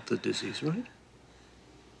without the disease, right?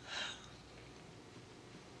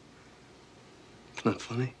 It's not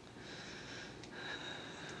funny.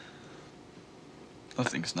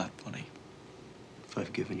 Nothing's not funny. If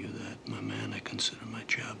I've given you that, my man, I consider my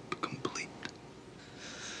job complete.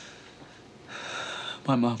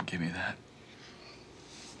 My mom gave me that.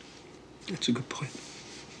 That's a good point.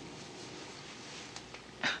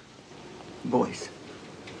 Boys,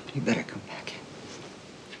 you better come back in.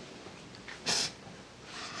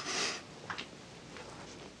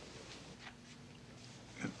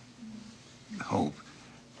 Hope.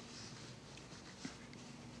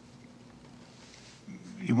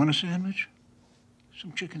 You want a sandwich?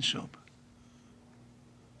 Some chicken soup?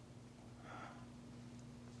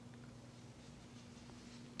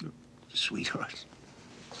 Sweetheart,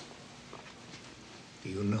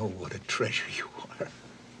 you know what a treasure you are.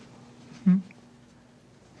 Hmm?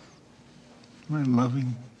 My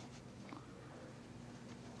loving,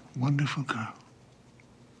 wonderful girl.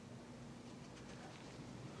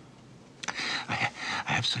 I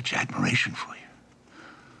have such admiration for you.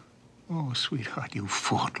 Oh, sweetheart, you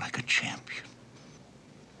fought like a champion.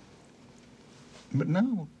 But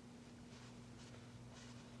now...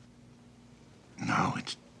 No,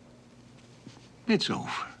 it's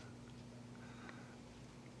over.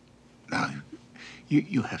 Now,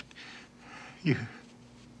 you have... You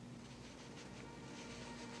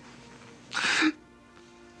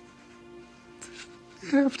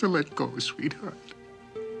have to let go, sweetheart.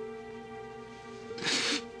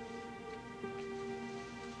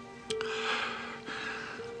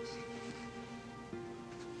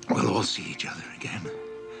 We'll all see each other again.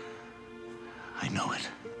 I know it.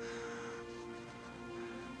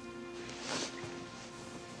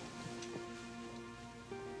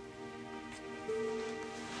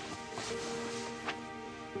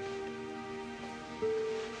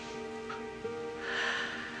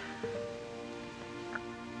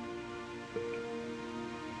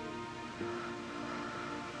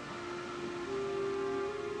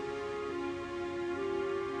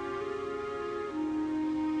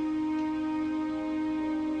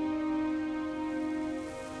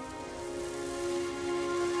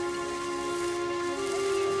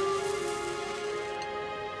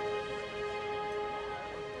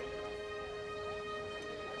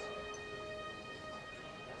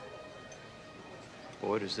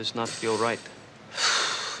 Boy, does this not feel right.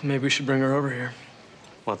 Maybe we should bring her over here.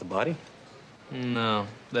 Want the body? No,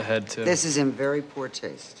 the head, too. This is in very poor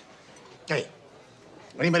taste. Hey,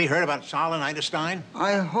 anybody heard about Sal and Ida Stein?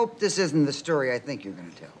 I hope this isn't the story I think you're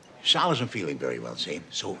going to tell. Sal isn't feeling very well, see?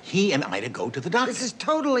 So he and Ida go to the doctor. This is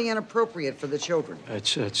totally inappropriate for the children.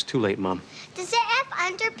 It's too late, Mom. Does it have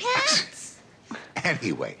underpants?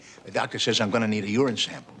 Anyway, the doctor says I'm going to need a urine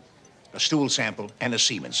sample, a stool sample, and a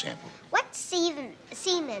semen sample. What's semen?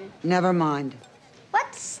 Never mind.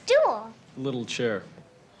 What's stool? Little chair.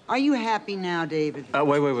 Are you happy now, David?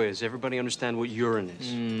 Wait. Does everybody understand what urine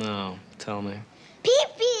is? No, tell me.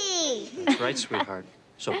 Pee-pee! bunny. That's right, sweetheart.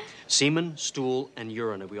 So, semen, stool, and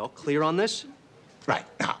urine. Are we all clear on this? Right.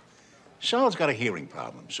 Now, Sol's got a hearing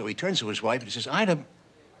problem, so he turns to his wife and he says, Ida,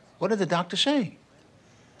 what did the doctor say?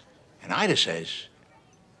 And Ida says,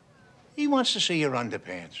 he wants to see your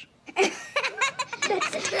underpants.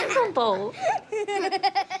 That's terrible.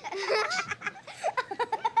 Underpants.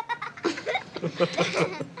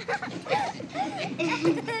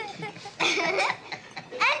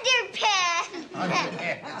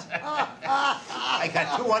 I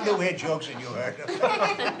got 2 underwear jokes and you heard them.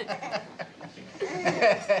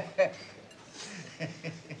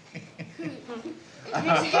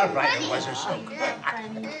 All right, it wasn't so good.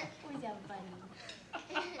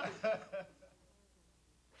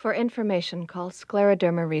 For information, call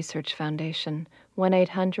Scleroderma Research Foundation,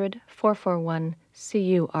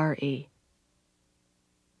 1-800-441-CURE.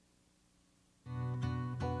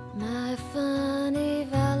 My funny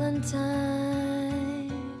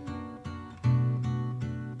Valentine,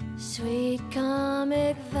 sweet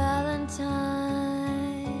comic Valentine,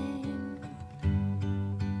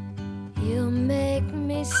 you make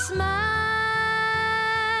me smile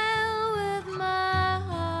with my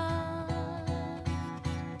heart.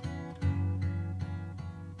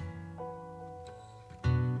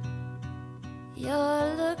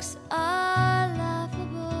 Your looks are